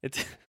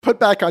 Put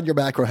back on your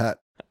macro hat.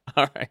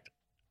 All right.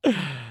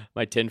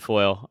 My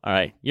tinfoil. All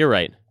right. You're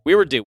right. We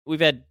were due.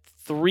 We've had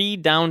 3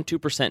 down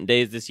 2%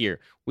 days this year.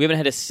 We haven't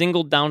had a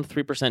single down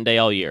 3% day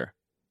all year.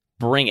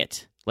 Bring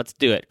it. Let's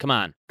do it. Come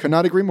on. Could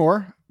not agree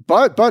more.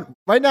 But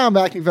right now I'm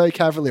acting very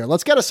cavalier.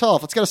 Let's get a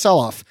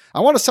sell-off. I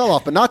want to sell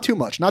off, but not too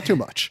much. Not too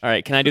much. All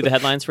right. Can I do the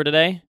headlines for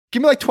today?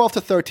 Give me like 12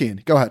 to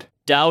 13. Go ahead.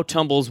 Dow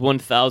tumbles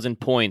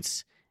 1,000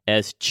 points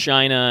as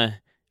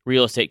China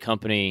real estate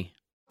company.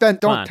 Ben,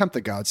 don't tempt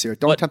the gods here.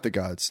 Don't tempt the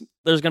gods.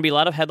 There's going to be a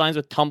lot of headlines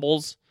with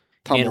tumbles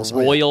and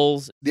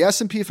royals. The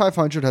S&P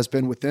 500 has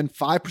been within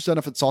 5%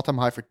 of its all-time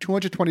high for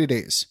 220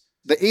 days.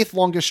 The 8th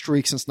longest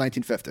streak since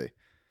 1950.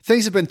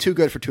 Things have been too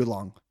good for too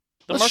long.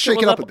 Let's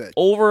shake it up a bit.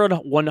 Over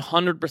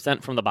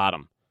 100% from the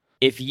bottom.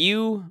 If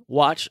you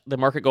watch the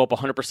market go up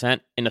 100%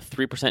 in a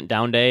 3%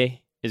 down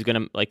day is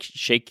going to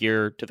shake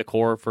you to the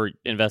core for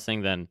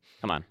investing, then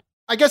come on.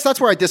 I guess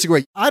that's where I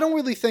disagree. I don't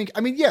really think,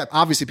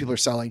 obviously people are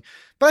selling,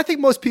 but I think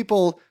most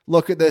people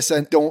look at this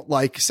and don't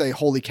say,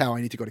 holy cow,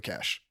 I need to go to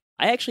cash.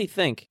 I actually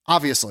think.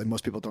 Obviously,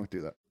 most people don't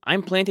do that.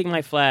 I'm planting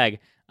my flag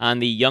on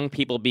the young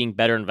people being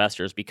better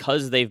investors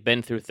because they've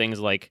been through things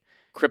like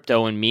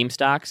crypto and meme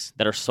stocks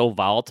that are so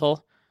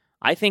volatile.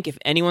 I think if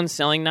anyone's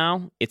selling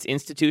now, it's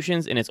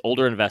institutions and it's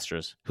older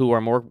investors who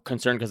are more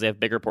concerned because they have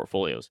bigger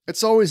portfolios.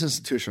 It's always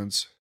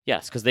institutions.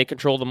 Yes, because they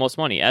control the most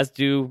money, as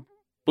do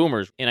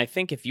boomers. And I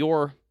think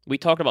we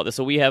talked about this.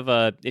 So we have,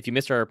 if you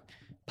missed our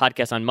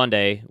podcast on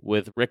Monday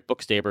with Rick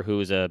Bookstaber, who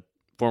is a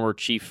former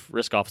chief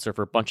risk officer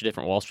for a bunch of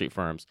different Wall Street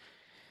firms.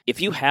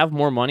 If you have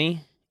more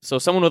money, so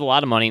someone with a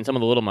lot of money and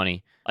someone with a little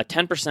money, a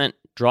 10%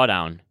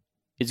 drawdown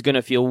is going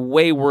to feel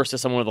way worse to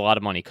someone with a lot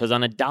of money because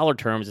on a dollar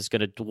terms, it's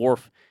going to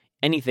dwarf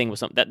anything with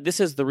something. This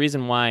is the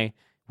reason why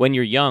when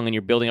you're young and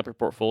you're building up your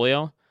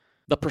portfolio,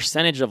 the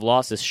percentage of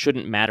losses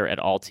shouldn't matter at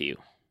all to you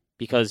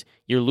because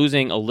you're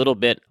losing a little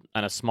bit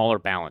on a smaller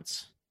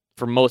balance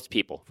for most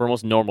people, for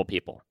most normal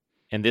people.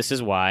 And this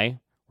is why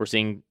we're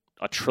seeing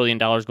 $1 trillion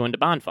go into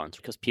bond funds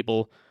because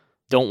people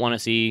don't want to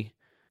see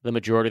the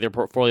majority of their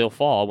portfolio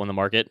fall when the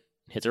market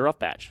hits a rough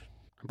patch.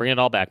 Bring it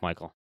all back,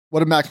 Michael. What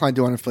did Matt Klein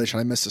do on inflation?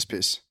 I missed this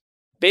piece.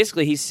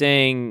 Basically, he's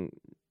saying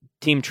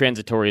team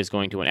transitory is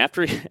going to win.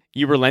 After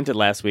you relented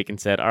last week and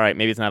said, all right,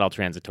 maybe it's not all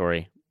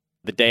transitory,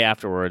 the day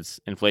afterwards,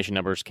 inflation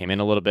numbers came in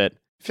a little bit.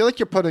 I feel like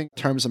you're putting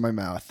terms in my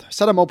mouth. I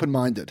said I'm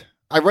open-minded.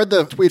 I read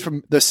the tweet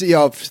from the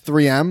CEO of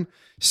 3M.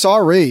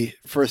 Sorry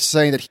for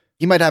saying that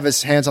He might have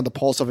his hands on the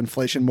pulse of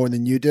inflation more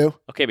than you do.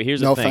 Okay, but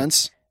here's no the thing.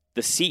 offense.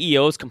 The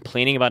CEOs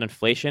complaining about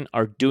inflation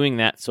are doing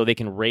that so they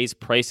can raise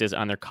prices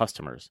on their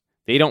customers.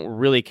 They don't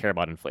really care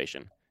about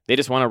inflation. They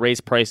just want to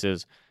raise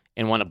prices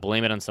and want to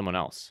blame it on someone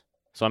else.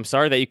 So I'm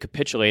sorry that you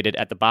capitulated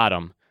at the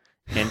bottom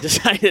and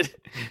decided.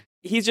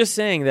 He's just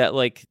saying that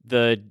like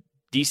the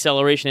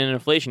deceleration in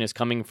inflation is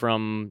coming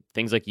from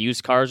things like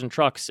used cars and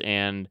trucks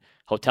and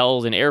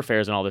hotels and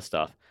airfares and all this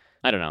stuff.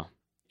 I don't know.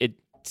 It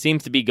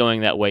seems to be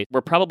going that way. We're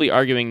probably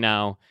arguing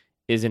now,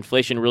 is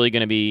inflation really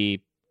going to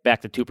be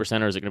back to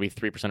 2%, or is it going to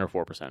be 3%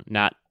 or 4%,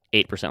 not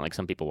 8% like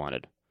some people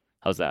wanted?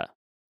 How's that?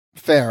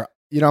 Fair.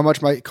 You know how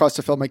much it cost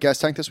to fill my gas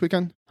tank this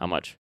weekend? How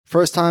much?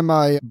 First time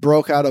I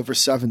broke out over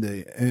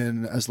 70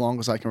 in as long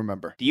as I can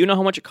remember. Do you know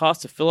how much it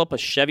costs to fill up a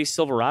Chevy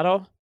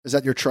Silverado? Is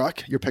that your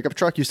truck? Your pickup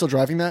truck? You still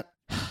driving that?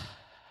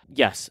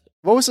 Yes.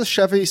 What was the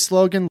Chevy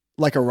slogan?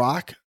 Like a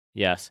rock?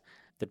 Yes.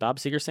 Did Bob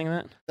Seger sing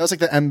that? That was like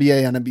the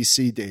NBA and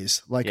NBC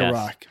days. Like a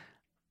rock.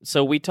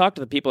 So we talked to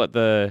the people at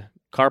the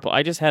carpool.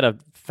 I just had a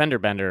fender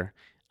bender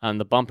on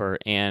the bumper,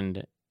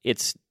 and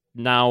it's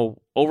now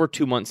over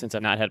 2 months since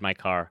I've not had my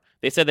car.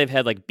 They said they've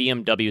had like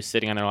BMW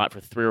sitting on their lot for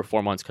 3 or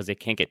 4 months because they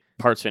can't get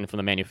parts in from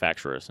the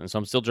manufacturers. And so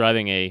I'm still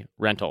driving a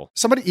rental.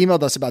 Somebody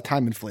emailed us about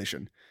time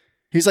inflation.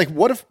 He's like,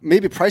 what if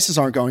maybe prices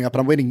aren't going up and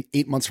I'm waiting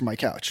 8 months for my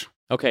couch?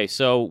 Okay,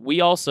 so we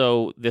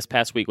also this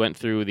past week went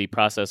through the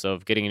process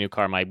of getting a new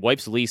car. My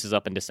wife's lease is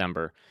up in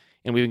December,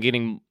 and we've been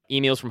getting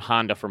emails from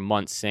Honda for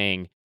months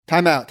saying,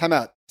 Time out.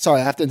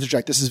 Sorry, I have to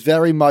interject. This is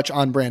very much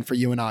on brand for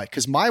you and I,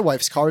 because my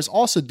wife's car is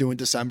also due in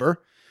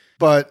December,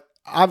 but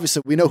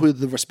obviously we know who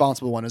the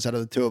responsible one is out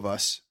of the two of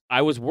us.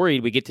 I was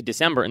worried we get to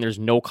December and there's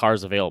no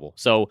cars available.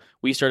 So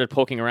we started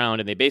poking around,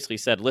 and they basically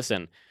said,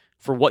 listen,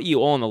 for what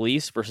you owe on the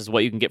lease versus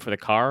what you can get for the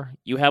car,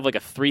 you have like a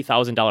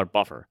 $3,000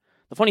 buffer.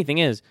 The funny thing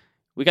is,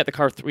 we got the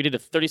car, we did a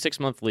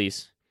 36-month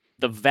lease.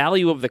 The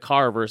value of the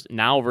car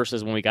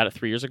versus when we got it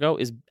 3 years ago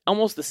is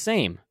almost the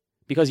same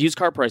because used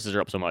car prices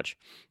are up so much.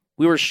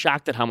 We were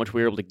shocked at how much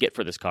we were able to get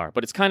for this car.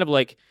 But it's kind of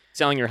like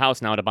selling your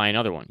house now to buy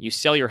another one. You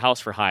sell your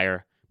house for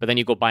higher, but then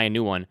you go buy a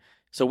new one.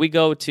 So we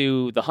go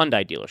to the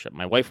Hyundai dealership.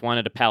 My wife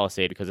wanted a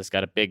Palisade because it's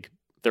got a big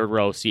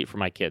third-row seat for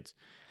my kids.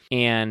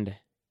 And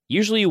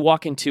usually you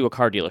walk into a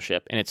car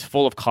dealership, and it's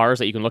full of cars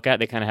that you can look at.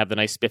 They kind of have the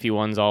nice spiffy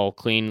ones all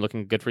clean,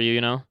 looking good for you,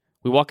 you know?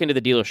 We walk into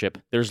the dealership.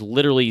 There's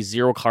literally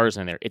 0 cars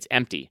in there. It's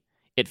empty.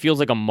 It feels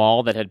like a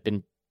mall that had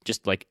been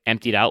just like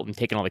emptied out and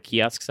taken all the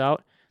kiosks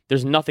out.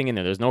 There's nothing in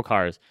there. There's no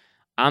cars.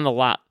 On the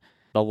lot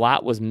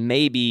was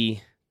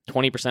maybe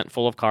 20%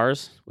 full of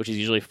cars, which is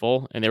usually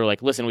full. And they were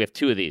like, listen, we have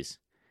 2 of these.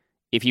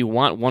 If you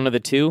want one of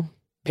the 2,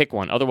 pick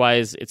one.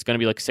 Otherwise, it's going to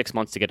be like 6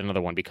 months to get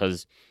another one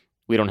because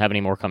we don't have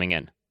any more coming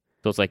in.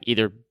 So it's like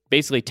either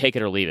basically take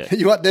it or leave it.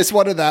 You want this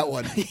one or that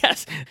one?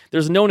 Yes.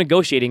 There's no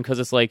negotiating because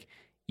it's like,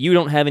 you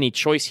don't have any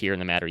choice here in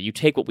the matter. You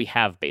take what we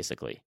have,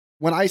 basically.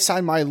 When I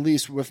signed my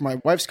lease with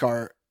my wife's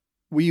car,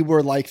 we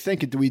were like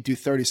thinking, do we do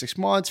 36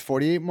 months,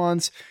 48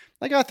 months?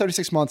 Like,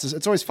 36 months,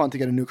 it's always fun to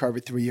get a new car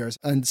every 3 years.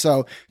 And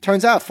so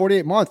turns out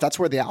 48 months, that's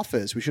where the alpha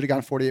is. We should have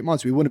gone 48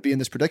 months. We wouldn't be in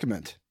this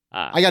predicament.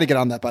 I got to get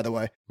on that, by the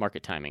way.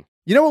 Market timing.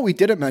 You know what we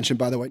didn't mention,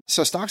 by the way?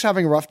 So stocks are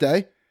having a rough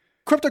day.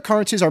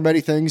 Cryptocurrencies are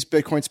many things,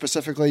 Bitcoin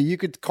specifically. You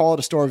could call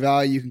it a store of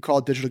value. You can call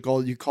it digital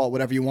gold. You can call it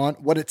whatever you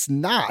want. What it's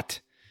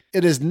not.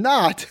 It is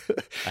not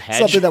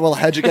something that will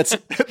hedge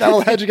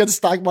against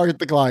stock market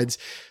declines.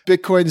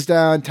 Bitcoin's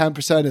down 10%,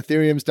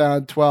 Ethereum's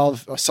down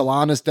 12%,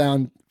 Solana's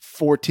down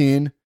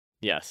 14%.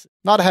 Yes.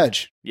 Not a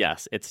hedge.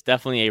 Yes, it's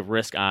definitely a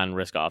risk on,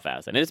 risk off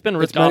asset. And it's been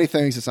risk off. Many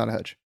things, it's not a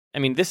hedge. I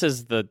mean, this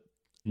is the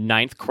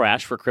 9th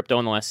crash for crypto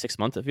in the last 6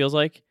 months, it feels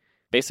like,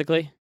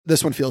 basically.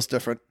 This one feels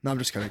different. No, I'm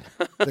just kidding.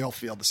 They all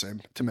feel the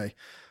same to me.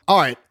 All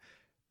right.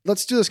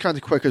 Let's do this kind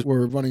of quick because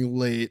we're running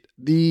late.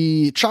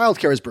 The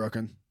childcare is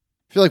broken.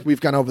 I feel like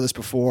we've gone over this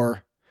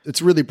before.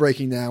 It's really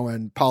breaking now,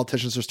 and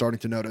politicians are starting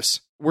to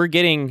notice. We're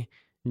getting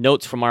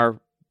notes from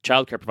our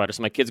childcare providers.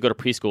 So my kids go to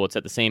preschool. It's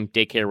at the same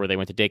daycare where they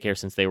went to daycare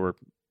since they were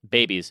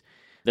babies.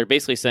 They're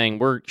basically saying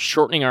we're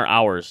shortening our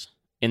hours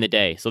in the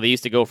day. So they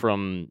used to go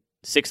from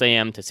 6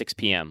 a.m. to 6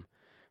 p.m.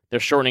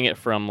 They're shortening it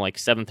from like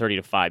 7:30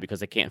 to 5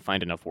 because they can't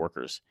find enough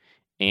workers.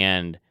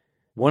 And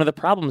one of the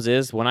problems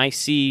is when I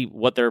see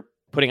what they're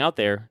putting out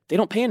there, they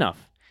don't pay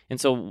enough. And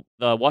so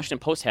the Washington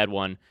Post had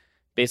one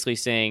basically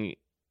saying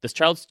this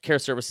child care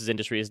services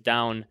industry is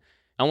down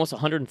almost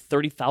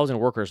 130,000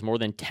 workers, more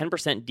than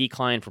 10%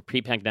 decline from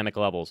pre-pandemic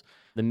levels.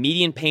 The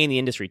median pay in the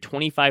industry,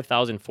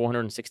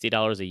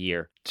 $25,460 a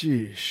year.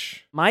 Jeez.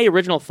 My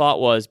original thought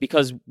was,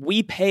 because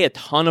we pay a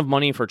ton of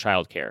money for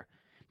childcare,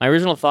 my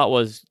original thought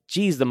was,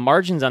 geez, the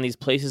margins on these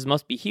places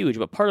must be huge.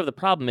 But part of the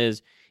problem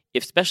is,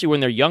 especially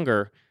when they're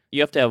younger, you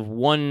have to have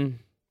one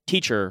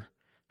teacher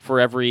for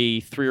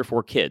every 3 or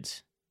 4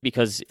 kids.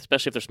 Because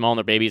especially if they're small and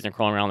they're babies and they're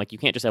crawling around, like you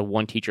can't just have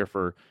one teacher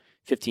for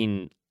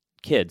 15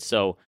 kids.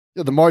 So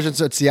yeah, the margins,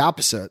 it's the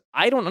opposite.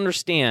 I don't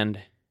understand.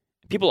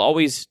 People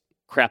always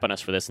crap on us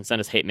for this and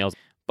send us hate mails.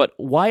 But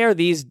why are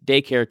these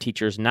daycare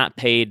teachers not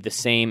paid the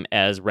same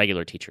as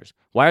regular teachers?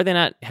 Why are they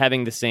not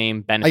having the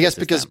same benefits? I guess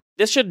because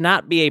this should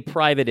not be a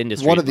private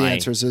industry. One of the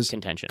answers is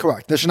contention.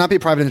 Correct. There should not be a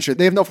private industry.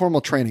 They have no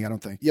formal training, I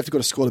don't think. You have to go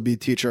to school to be a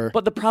teacher.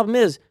 But the problem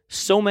is,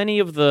 so many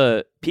of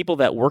the people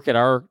that work at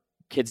our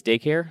kids'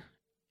 daycare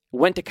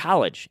went to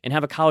college and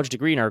have a college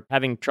degree and are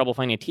having trouble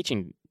finding a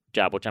teaching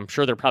job, which I'm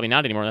sure they're probably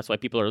not anymore. That's why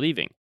people are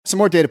leaving. Some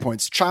more data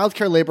points.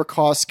 Childcare labor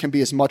costs can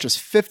be as much as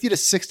 50 to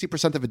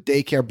 60% of a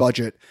daycare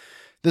budget.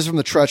 This is from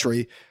the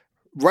Treasury.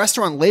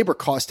 Restaurant labor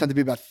costs tend to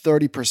be about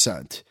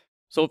 30%.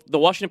 So the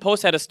Washington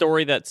Post had a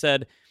story that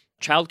said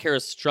childcare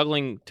is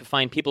struggling to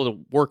find people to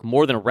work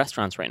more than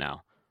restaurants right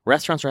now.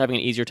 Restaurants are having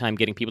an easier time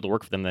getting people to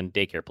work for them than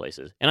daycare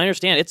places. And I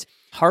understand it's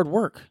hard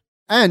work.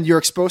 And you're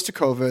exposed to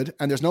COVID,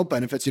 and there's no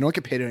benefits. You don't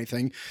get paid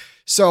anything.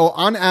 So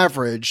on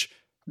average,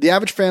 the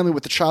average family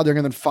with a child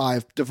younger than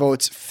 5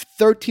 devotes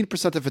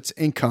 13% of its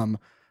income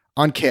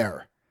on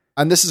care.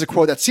 And this is a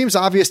quote that seems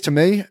obvious to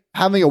me.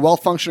 Having a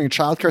well-functioning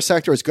childcare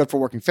sector is good for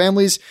working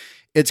families.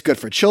 It's good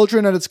for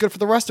children, and it's good for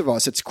the rest of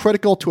us. It's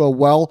critical to a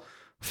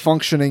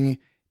well-functioning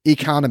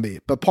economy.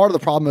 But part of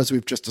the problem, as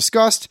we've just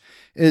discussed,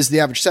 is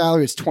the average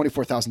salary is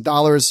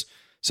 $24,000.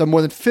 So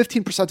more than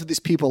 15% of these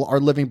people are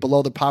living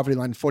below the poverty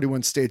line in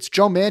 41 states.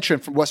 Joe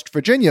Manchin from West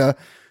Virginia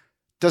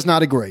does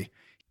not agree.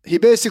 He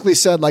basically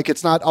said, like,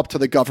 it's not up to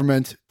the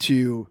government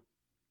to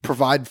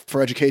provide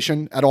for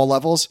education at all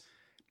levels.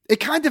 It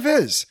kind of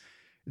is.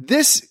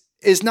 This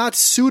is not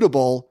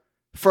suitable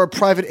for a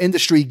private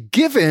industry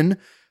given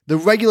the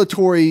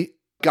regulatory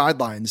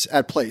guidelines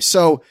at place.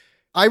 So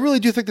I really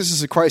do think this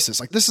is a crisis.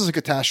 Like, this is a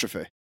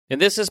catastrophe. And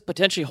this is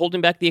potentially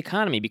holding back the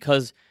economy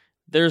because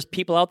there's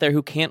people out there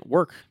who can't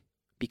work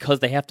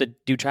because they have to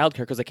do childcare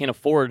because they can't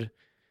afford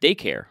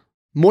daycare.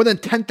 More than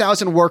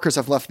 10,000 workers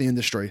have left the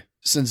industry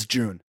since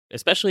June.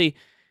 Especially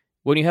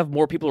when you have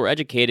more people who are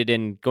educated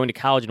and going to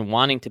college and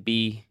wanting to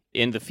be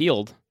in the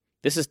field.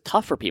 This is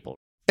tough for people.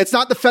 It's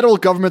not the federal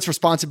government's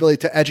responsibility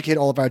to educate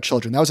all of our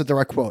children. That was a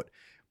direct quote.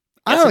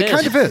 I don't know, it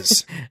kind of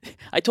is.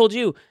 I told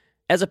you,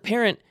 as a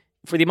parent,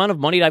 for the amount of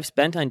money that I've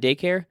spent on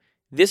daycare,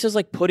 this is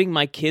like putting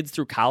my kids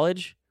through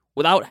college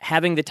without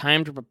having the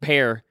time to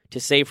prepare to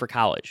save for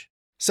college.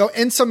 So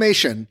in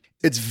summation,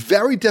 it's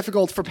very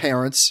difficult for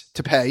parents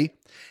to pay,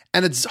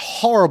 and it's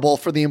horrible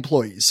for the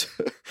employees.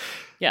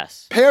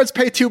 Yes. Parents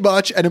pay too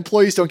much, and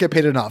employees don't get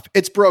paid enough.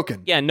 It's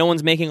broken. Yeah, no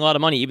one's making a lot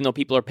of money, even though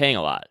people are paying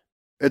a lot.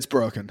 It's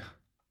broken.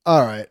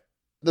 All right.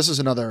 This is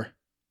another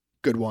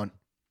good one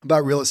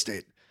about real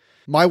estate.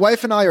 My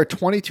wife and I are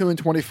 22 and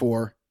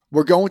 24.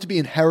 We're going to be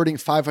inheriting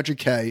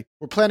 $500K.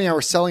 We're planning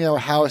on selling our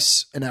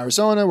house in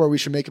Arizona where we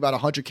should make about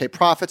 $100K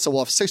profit. So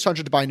we'll have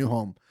 $600 to buy a new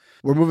home.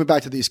 We're moving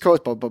back to the East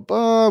Coast.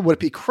 Would it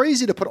be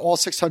crazy to put all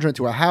 $600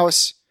 into a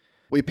house?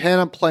 We plan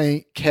on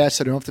paying cash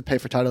so we don't have to pay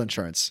for title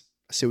insurance.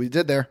 See what we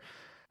did there.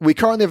 We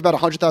currently have about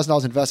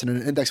 $100,000 invested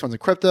in index funds and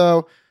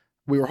crypto.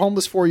 We were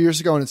homeless 4 years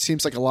ago, and it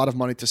seems like a lot of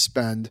money to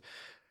spend.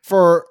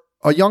 For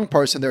a young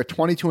person, they're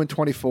 22 and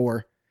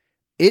 24.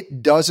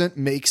 It doesn't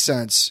make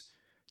sense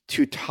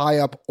to tie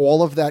up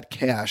all of that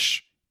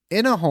cash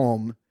in a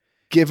home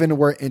given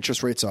where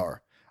interest rates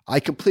are. I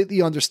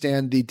completely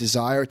understand the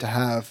desire to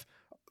have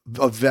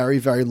a very,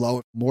 very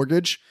low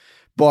mortgage,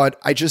 but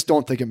I just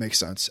don't think it makes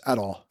sense at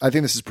all. I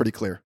think this is pretty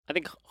clear. I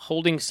think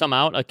holding some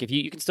out, like if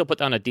you can still put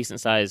down a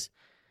decent size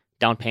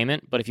down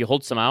payment, but if you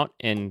hold some out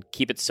and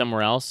keep it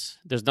somewhere else,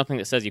 there's nothing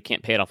that says you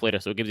can't pay it off later.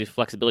 So it gives you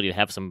flexibility to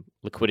have some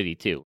liquidity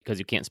too, because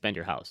you can't spend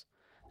your house.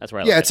 That's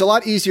where I it's a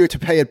lot easier to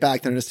pay it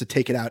back than it is to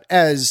take it out,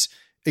 as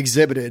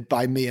exhibited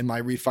by me and my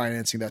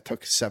refinancing that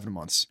took 7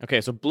 months.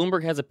 Okay, so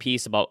Bloomberg has a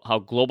piece about how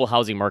global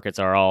housing markets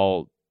are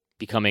all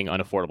becoming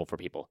unaffordable for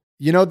people.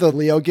 You know the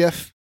Leo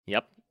gif?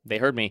 Yep, they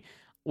heard me.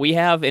 We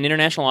have an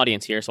international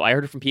audience here, so I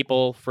heard it from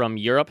people from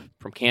Europe,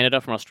 from Canada,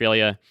 from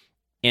Australia,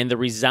 and the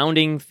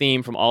resounding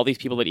theme from all these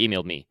people that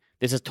emailed me,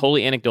 this is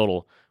totally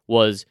anecdotal,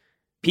 was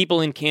people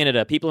in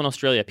Canada, people in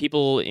Australia,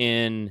 people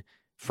in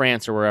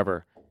France or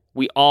wherever.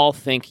 We all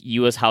think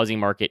U.S. housing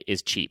market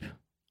is cheap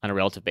on a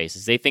relative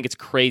basis. They think it's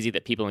crazy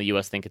that people in the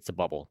U.S. think it's a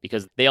bubble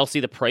because they all see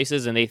the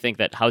prices and they think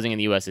that housing in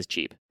the U.S. is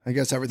cheap. I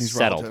guess everything's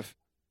settled. Relative.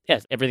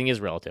 Yes, everything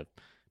is relative.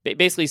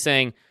 Basically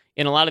saying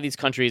in a lot of these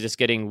countries, it's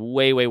getting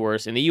way, way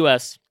worse. In the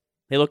U.S.,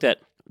 they looked at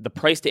the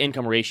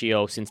price-to-income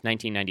ratio since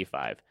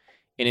 1995.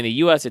 And in the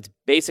U.S., it's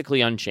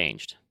basically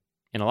unchanged.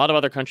 In a lot of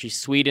other countries,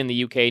 Sweden,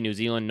 the UK, New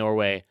Zealand,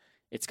 Norway,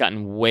 it's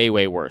gotten way,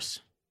 way worse.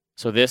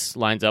 So this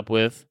lines up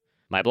with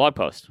my blog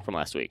post from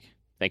last week.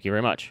 Thank you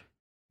very much.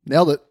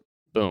 Nailed it.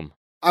 Boom.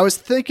 I was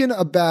thinking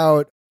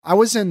about, I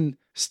was in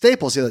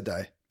Staples the other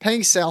day,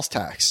 paying sales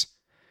tax.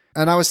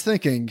 And I was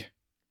thinking,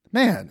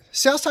 man,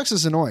 sales tax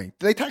is annoying.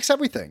 They tax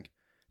everything.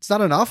 It's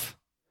not enough.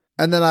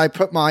 And then I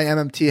put my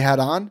MMT hat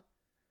on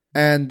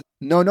and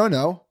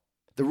no.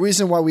 The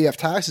reason why we have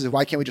taxes is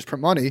why can't we just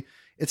print money?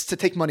 It's to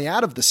take money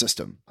out of the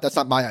system. That's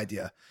not my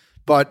idea.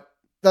 But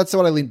that's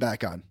what I lean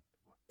back on.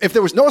 If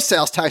there was no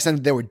sales tax,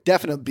 then there would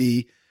definitely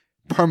be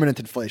permanent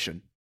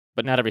inflation.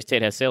 But not every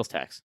state has sales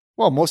tax.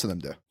 Well, most of them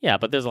do. Yeah,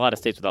 but there's a lot of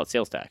states without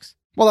sales tax.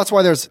 Well, that's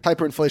why there's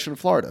hyperinflation in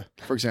Florida,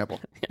 for example.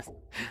 Yes.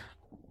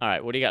 All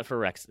right, what do you got for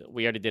Rex?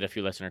 We already did a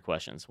few listener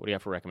questions. What do you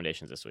have for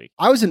recommendations this week?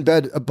 I was in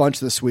bed a bunch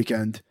this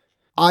weekend.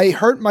 I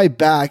hurt my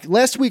back.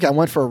 Last week, I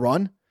went for a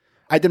run.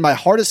 I did my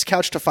hardest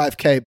couch to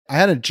 5K. I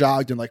hadn't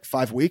jogged in like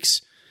 5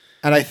 weeks,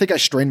 and I think I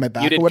strained my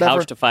back You did or whatever.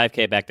 couch to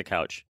 5K, back to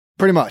couch.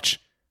 Pretty much.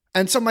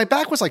 And so my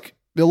back was like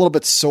a little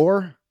bit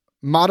sore,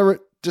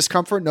 moderate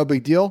discomfort, no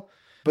big deal.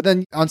 But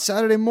then on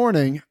Saturday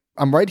morning,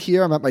 I'm right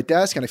here. I'm at my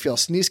desk and I feel a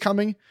sneeze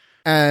coming.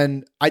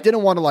 And I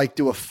didn't want to like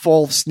do a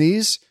full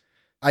sneeze.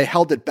 I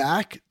held it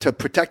back to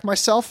protect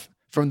myself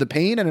from the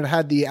pain, and it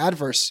had the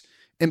adverse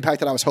impact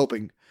that I was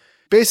hoping.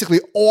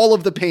 Basically, all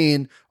of the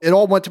pain, it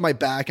all went to my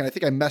back, and I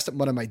think I messed up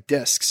one of my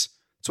discs.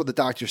 That's what the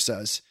doctor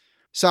says.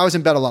 So I was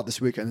in bed a lot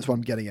this weekend, is what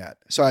I'm getting at.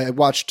 So I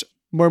watched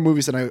more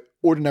movies than I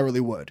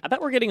ordinarily would. I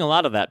bet we're getting a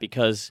lot of that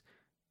because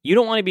you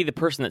don't want to be the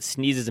person that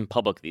sneezes in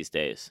public these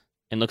days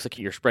and looks like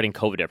you're spreading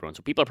COVID to everyone.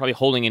 So people are probably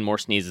holding in more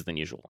sneezes than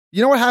usual.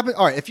 You know what happened?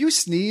 All right, if you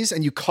sneeze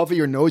and you cover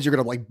your nose, you're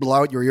going to like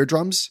blow out your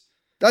eardrums.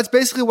 That's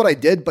basically what I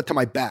did, but to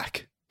my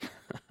back.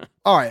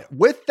 All right,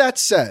 with that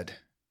said,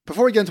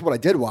 before we get into what I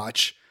did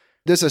watch,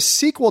 there's a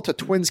sequel to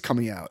Twins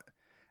coming out.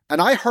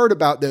 And I heard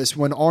about this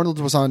when Arnold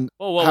was on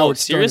Howard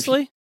Stern.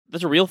 Seriously?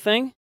 That's a real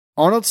thing?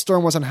 Arnold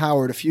Stern was on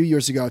Howard a few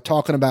years ago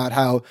talking about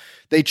how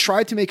they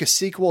tried to make a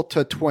sequel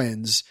to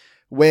Twins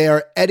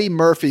where Eddie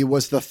Murphy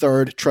was the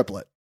third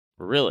triplet.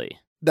 Really?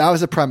 That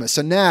was the premise.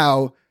 So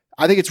now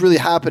I think it's really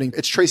happening.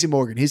 It's Tracy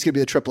Morgan. He's going to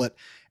be the triplet.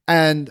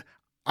 And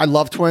I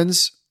love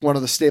Twins, one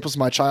of the staples of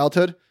my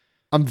childhood.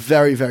 I'm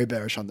very, very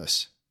bearish on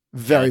this.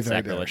 Very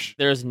bearish.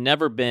 There's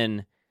never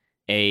been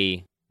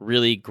a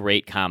really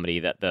great comedy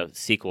that the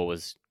sequel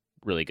was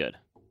really good.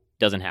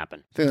 Doesn't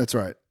happen. I think that's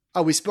right.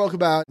 Oh, we spoke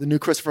about the new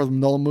Christopher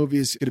Nolan movie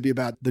is going to be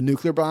about the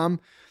nuclear bomb.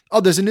 Oh,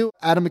 there's a new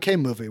Adam McKay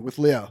movie with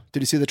Leo.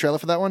 Did you see the trailer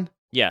for that one?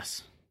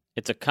 Yes.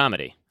 It's a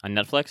comedy on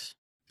Netflix.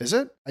 Is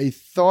it? I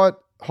thought...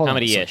 Hold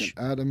comedy-ish. on a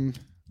second. Adam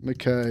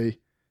McKay,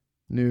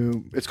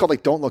 new... It's called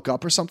like Don't Look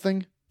Up or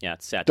something? Yeah,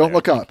 it's satire. Don't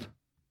Look Up.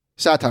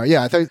 Satire,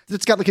 yeah. I think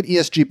it's got like an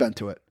ESG bent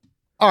to it.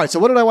 All right, so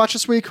what did I watch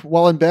this week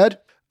while in bed?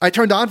 I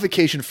turned on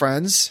Vacation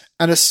Friends,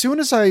 and as soon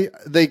as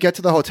they get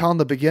to the hotel in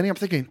the beginning, I'm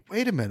thinking,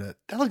 wait a minute,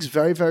 that looks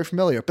very, very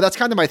familiar. But that's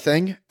kind of my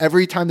thing.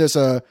 Every time there's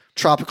a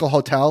tropical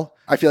hotel,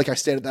 I feel like I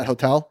stayed at that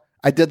hotel.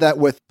 I did that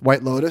with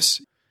White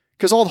Lotus,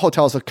 because all the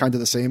hotels look kind of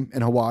the same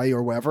in Hawaii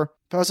or wherever.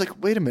 But I was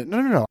like, wait a minute,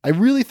 no. I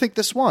really think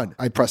this one.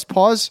 I pressed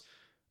pause.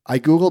 I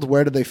Googled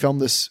where did they film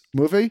this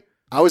movie.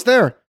 I was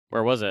there.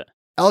 Where was it?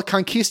 El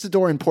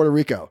Conquistador in Puerto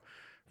Rico.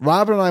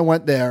 Robin and I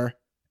went there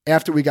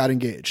after we got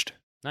engaged.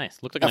 Nice.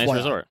 Looked like a nice FYI.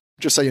 Resort.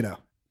 Just so you know.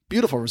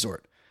 Beautiful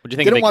resort. What do you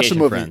think Didn't of Vacation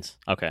watch the movie. Friends?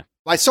 Okay.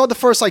 I saw the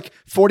first like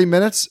 40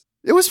 minutes.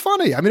 It was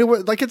funny. I mean, it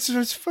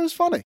was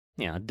funny.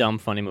 Yeah, a dumb,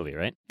 funny movie,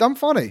 right? Dumb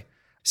funny.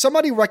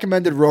 Somebody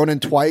recommended Ronin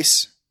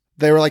twice.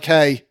 They were like,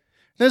 hey,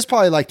 this is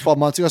probably like 12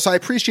 months ago, so I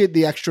appreciate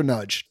the extra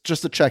nudge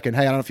just to check in.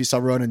 Hey, I don't know if you saw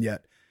Ronin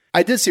yet.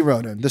 I did see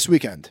Ronin this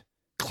weekend.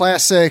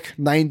 Classic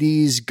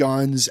 90s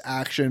guns,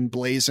 action,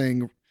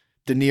 blazing,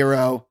 De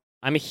Niro.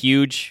 I'm a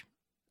huge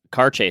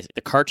car chase.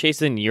 The car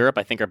chases in Europe,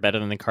 I think, are better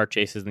than the car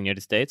chases in the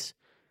United States.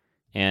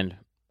 And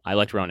I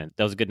liked Ronin.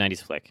 That was a good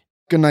 90s flick.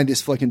 Good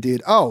 90s flick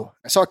indeed. Oh,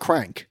 I saw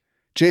Crank.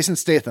 Jason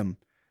Statham.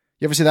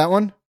 You ever see that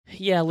one?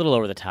 Yeah, a little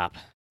over the top.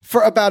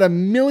 For about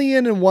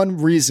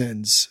 1,000,001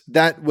 reasons,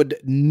 that would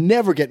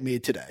never get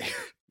made today.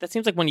 That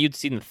seems like one you'd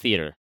see in the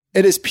theater.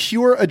 It is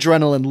pure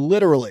adrenaline,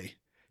 literally.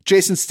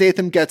 Jason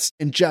Statham gets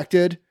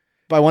injected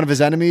by one of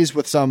his enemies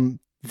with some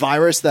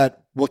virus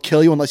that will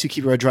kill you unless you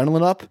keep your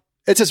adrenaline up.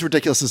 It's as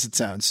ridiculous as it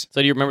sounds.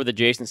 So do you remember the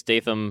Jason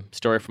Statham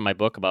story from my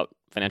book about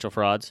financial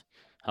frauds?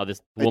 How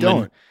this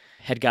woman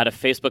had got a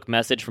Facebook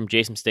message from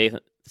Jason Statham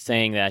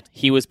saying that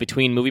he was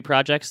between movie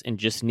projects and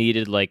just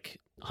needed like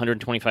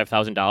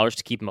 $125,000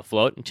 to keep him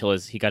afloat until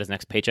he got his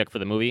next paycheck for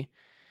the movie.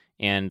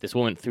 And this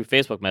woman, through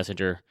Facebook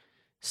Messenger,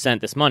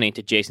 sent this money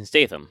to Jason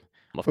Statham.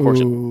 Of course,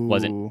 it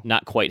wasn't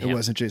not quite him. It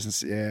wasn't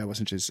Jason. Yeah, it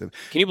wasn't Jason.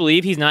 Can you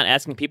believe he's not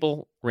asking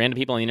random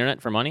people on the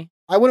internet for money?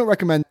 I wouldn't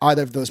recommend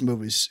either of those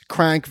movies.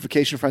 Crank,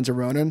 Vacation Friends, or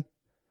Ronin.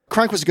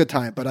 Crank was a good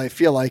time, but I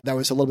feel like that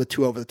was a little bit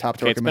too over the top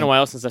to recommend. It's been a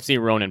while since I've seen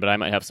Ronin, but I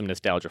might have some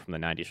nostalgia from the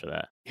 90s for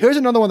that. Here's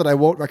another one that I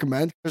won't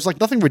recommend. There's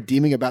like nothing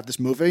redeeming about this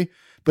movie,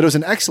 but it was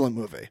an excellent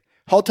movie.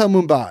 Hotel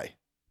Mumbai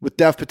with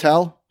Dev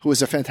Patel, who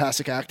is a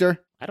fantastic actor.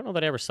 I don't know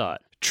that I ever saw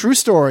it. True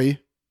story.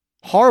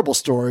 Horrible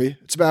story.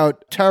 It's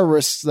about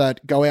terrorists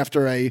that go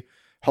after a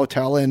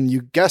hotel in,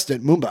 you guessed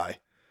it, Mumbai.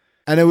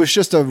 And it was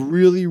just a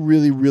really,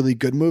 really, really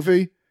good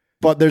movie.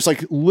 But there's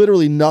like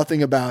literally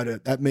nothing about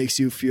it that makes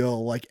you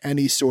feel like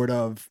any sort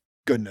of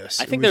goodness.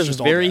 I think there's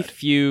very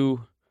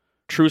few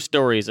true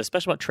stories,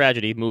 especially about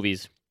tragedy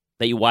movies,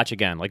 that you watch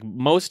again. Like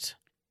most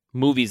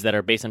movies that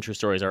are based on true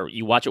stories are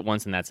you watch it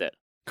once and that's it.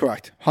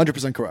 Correct.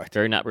 100% correct.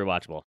 Very not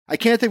rewatchable. I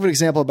can't think of an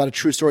example about a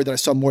true story that I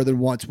saw more than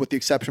once, with the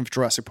exception of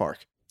Jurassic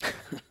Park.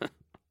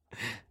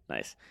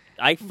 Nice.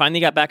 I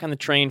finally got back on the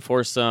train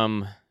for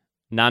some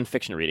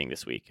nonfiction reading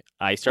this week.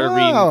 I started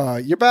reading... Oh,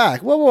 you're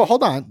back. Whoa,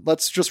 hold on.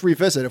 Let's just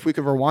revisit. If we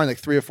could rewind like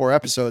 3 or 4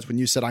 episodes when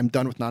you said I'm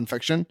done with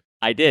nonfiction.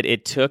 I did.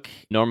 It took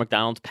Norm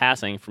Macdonald's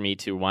passing for me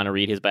to want to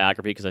read his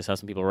biography because I saw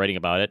some people writing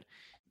about it.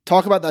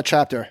 Talk about that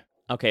chapter.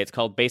 Okay, it's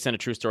called Based on a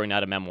True Story,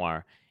 Not a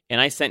Memoir. And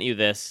I sent you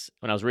this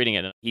when I was reading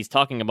it. He's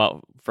talking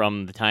about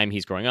from the time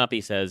he's growing up,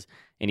 he says,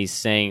 and he's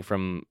saying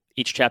from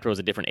each chapter was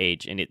a different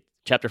age. And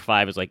chapter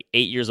 5 is like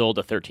 8 years old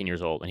to 13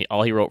 years old. And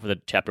all he wrote for the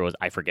chapter was,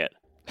 I forget.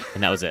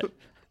 And that was it.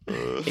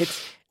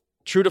 It's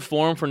true to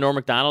form for Norm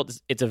Macdonald.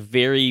 It's a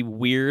very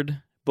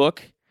weird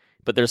book,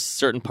 but there's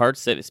certain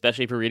parts that,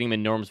 especially if you're reading them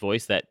in Norm's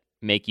voice, that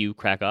make you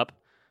crack up.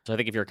 So I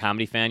think if you're a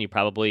comedy fan, you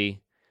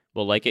probably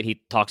will like it.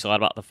 He talks a lot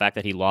about the fact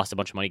that he lost a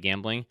bunch of money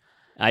gambling.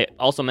 I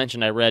also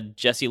mentioned I read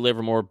Jesse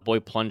Livermore, Boy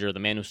Plunger, the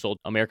man who sold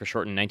America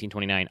short in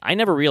 1929. I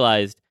never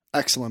realized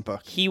excellent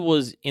book. He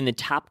was in the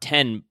top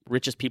 10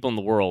 richest people in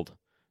the world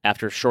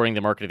after shorting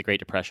the market of the Great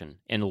Depression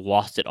and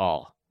lost it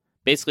all.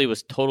 Basically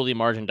was totally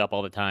margined up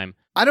all the time.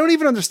 I don't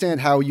even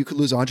understand how you could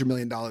lose $100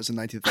 million in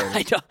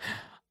 1930.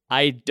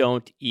 I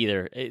don't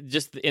either.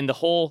 Just in the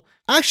whole...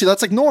 Actually,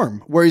 that's like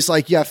Norm, where he's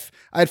like, yeah,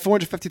 I had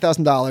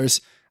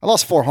 $450,000. I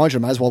lost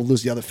 $400. Might as well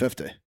lose the other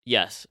 50.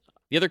 Yes.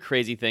 The other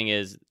crazy thing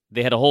is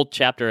they had a whole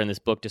chapter in this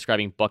book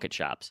describing bucket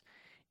shops.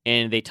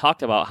 And they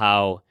talked about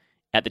how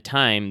at the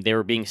time they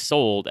were being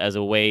sold as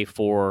a way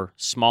for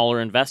smaller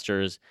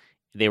investors.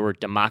 They were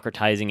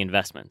democratizing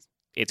investments.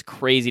 It's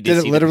crazy to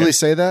see. Did it literally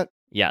say that?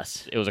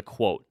 Yes. It was a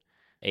quote.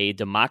 A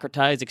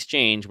democratized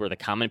exchange where the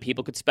common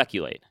people could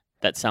speculate.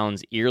 That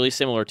sounds eerily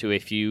similar to a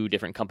few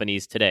different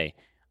companies today.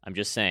 I'm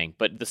just saying.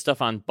 But the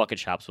stuff on bucket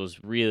shops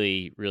was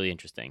really, really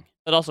interesting.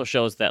 It also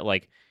shows that,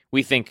 like,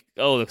 we think,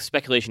 oh, the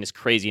speculation is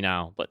crazy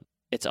now, but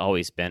it's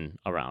always been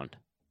around.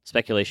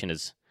 Speculation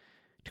is,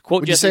 to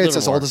quote Jesse Livermore, it's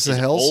as old as the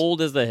hills?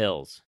 Old as the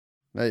hills.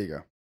 There you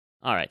go.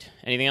 All right.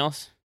 Anything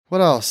else?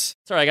 What else?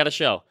 Sorry, I got a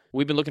show.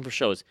 We've been looking for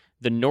shows.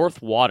 The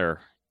North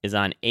Water is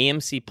on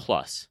AMC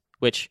Plus,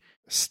 which...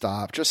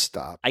 Stop. Just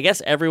stop. I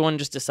guess everyone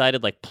just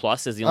decided, like,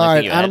 Plus is the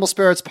only thing you Animal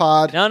Spirits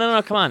Pod.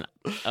 No, come on.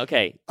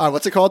 Okay. All right,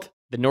 what's it called?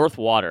 The North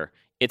Water.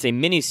 It's a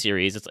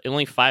mini-series. It's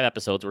only 5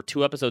 episodes. We're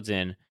 2 episodes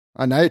in.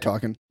 Now you're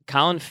talking.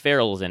 Colin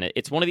Farrell's in it.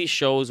 It's one of these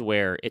shows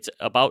where it's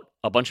about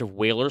a bunch of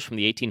whalers from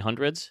the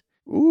 1800s.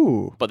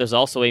 Ooh. But there's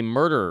also a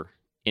murder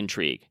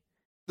intrigue.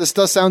 This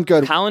does sound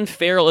good. Colin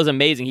Farrell is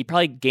amazing. He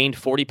probably gained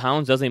 40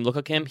 pounds. Doesn't even look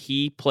like him.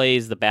 He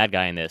plays the bad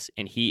guy in this,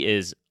 and he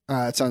is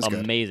it sounds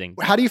amazing.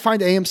 Good. How do you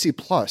find AMC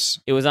Plus?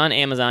 It was on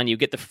Amazon. You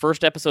get the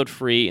first episode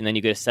free, and then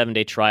you get a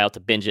 7-day trial to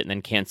binge it and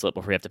then cancel it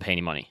before you have to pay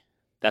any money.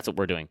 That's what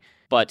we're doing.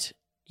 But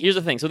here's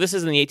the thing. So this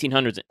is in the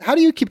 1800s. How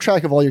do you keep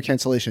track of all your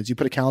cancellations? You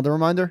put a calendar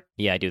reminder?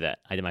 Yeah, I do that.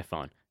 I did my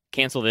phone.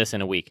 Cancel this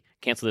in a week.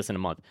 Cancel this in a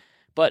month.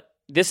 But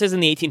this is in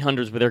the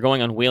 1800s where they're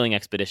going on whaling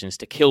expeditions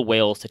to kill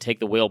whales to take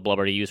the whale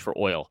blubber to use for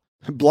oil.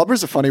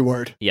 Blubber's a funny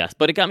word. Yes,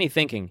 but it got me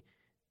thinking,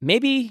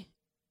 maybe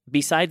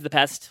besides the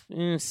past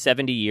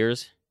 70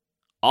 years,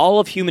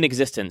 all of human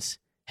existence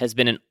has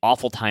been an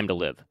awful time to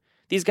live.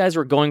 These guys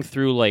were going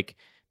through, like,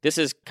 this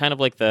is kind of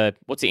like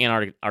what's the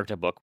Antarctica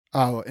book?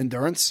 Oh,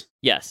 Endurance?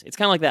 Yes, it's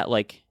kind of like that,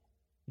 like,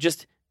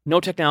 just no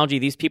technology.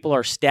 These people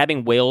are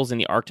stabbing whales in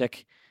the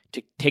Arctic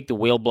to take the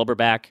whale blubber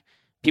back.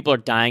 People are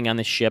dying on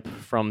the ship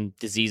from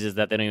diseases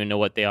that they don't even know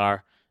what they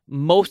are.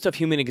 Most of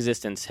human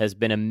existence has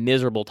been a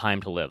miserable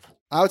time to live.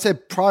 I would say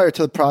prior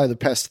to probably the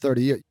past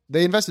 30 years.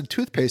 They invented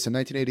toothpaste in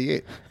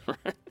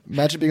 1988.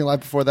 Imagine being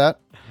alive before that.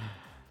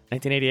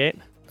 1988?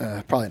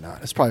 Probably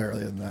not. It's probably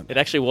earlier than that. It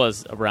actually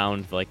was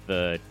around, like,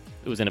 it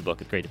was in a book,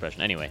 The Great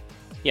Depression. Anyway,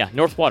 yeah,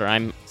 North Water.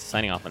 I'm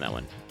signing off on that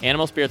one.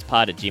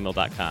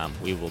 AnimalSpiritsPod@gmail.com.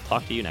 We will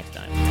talk to you next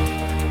time.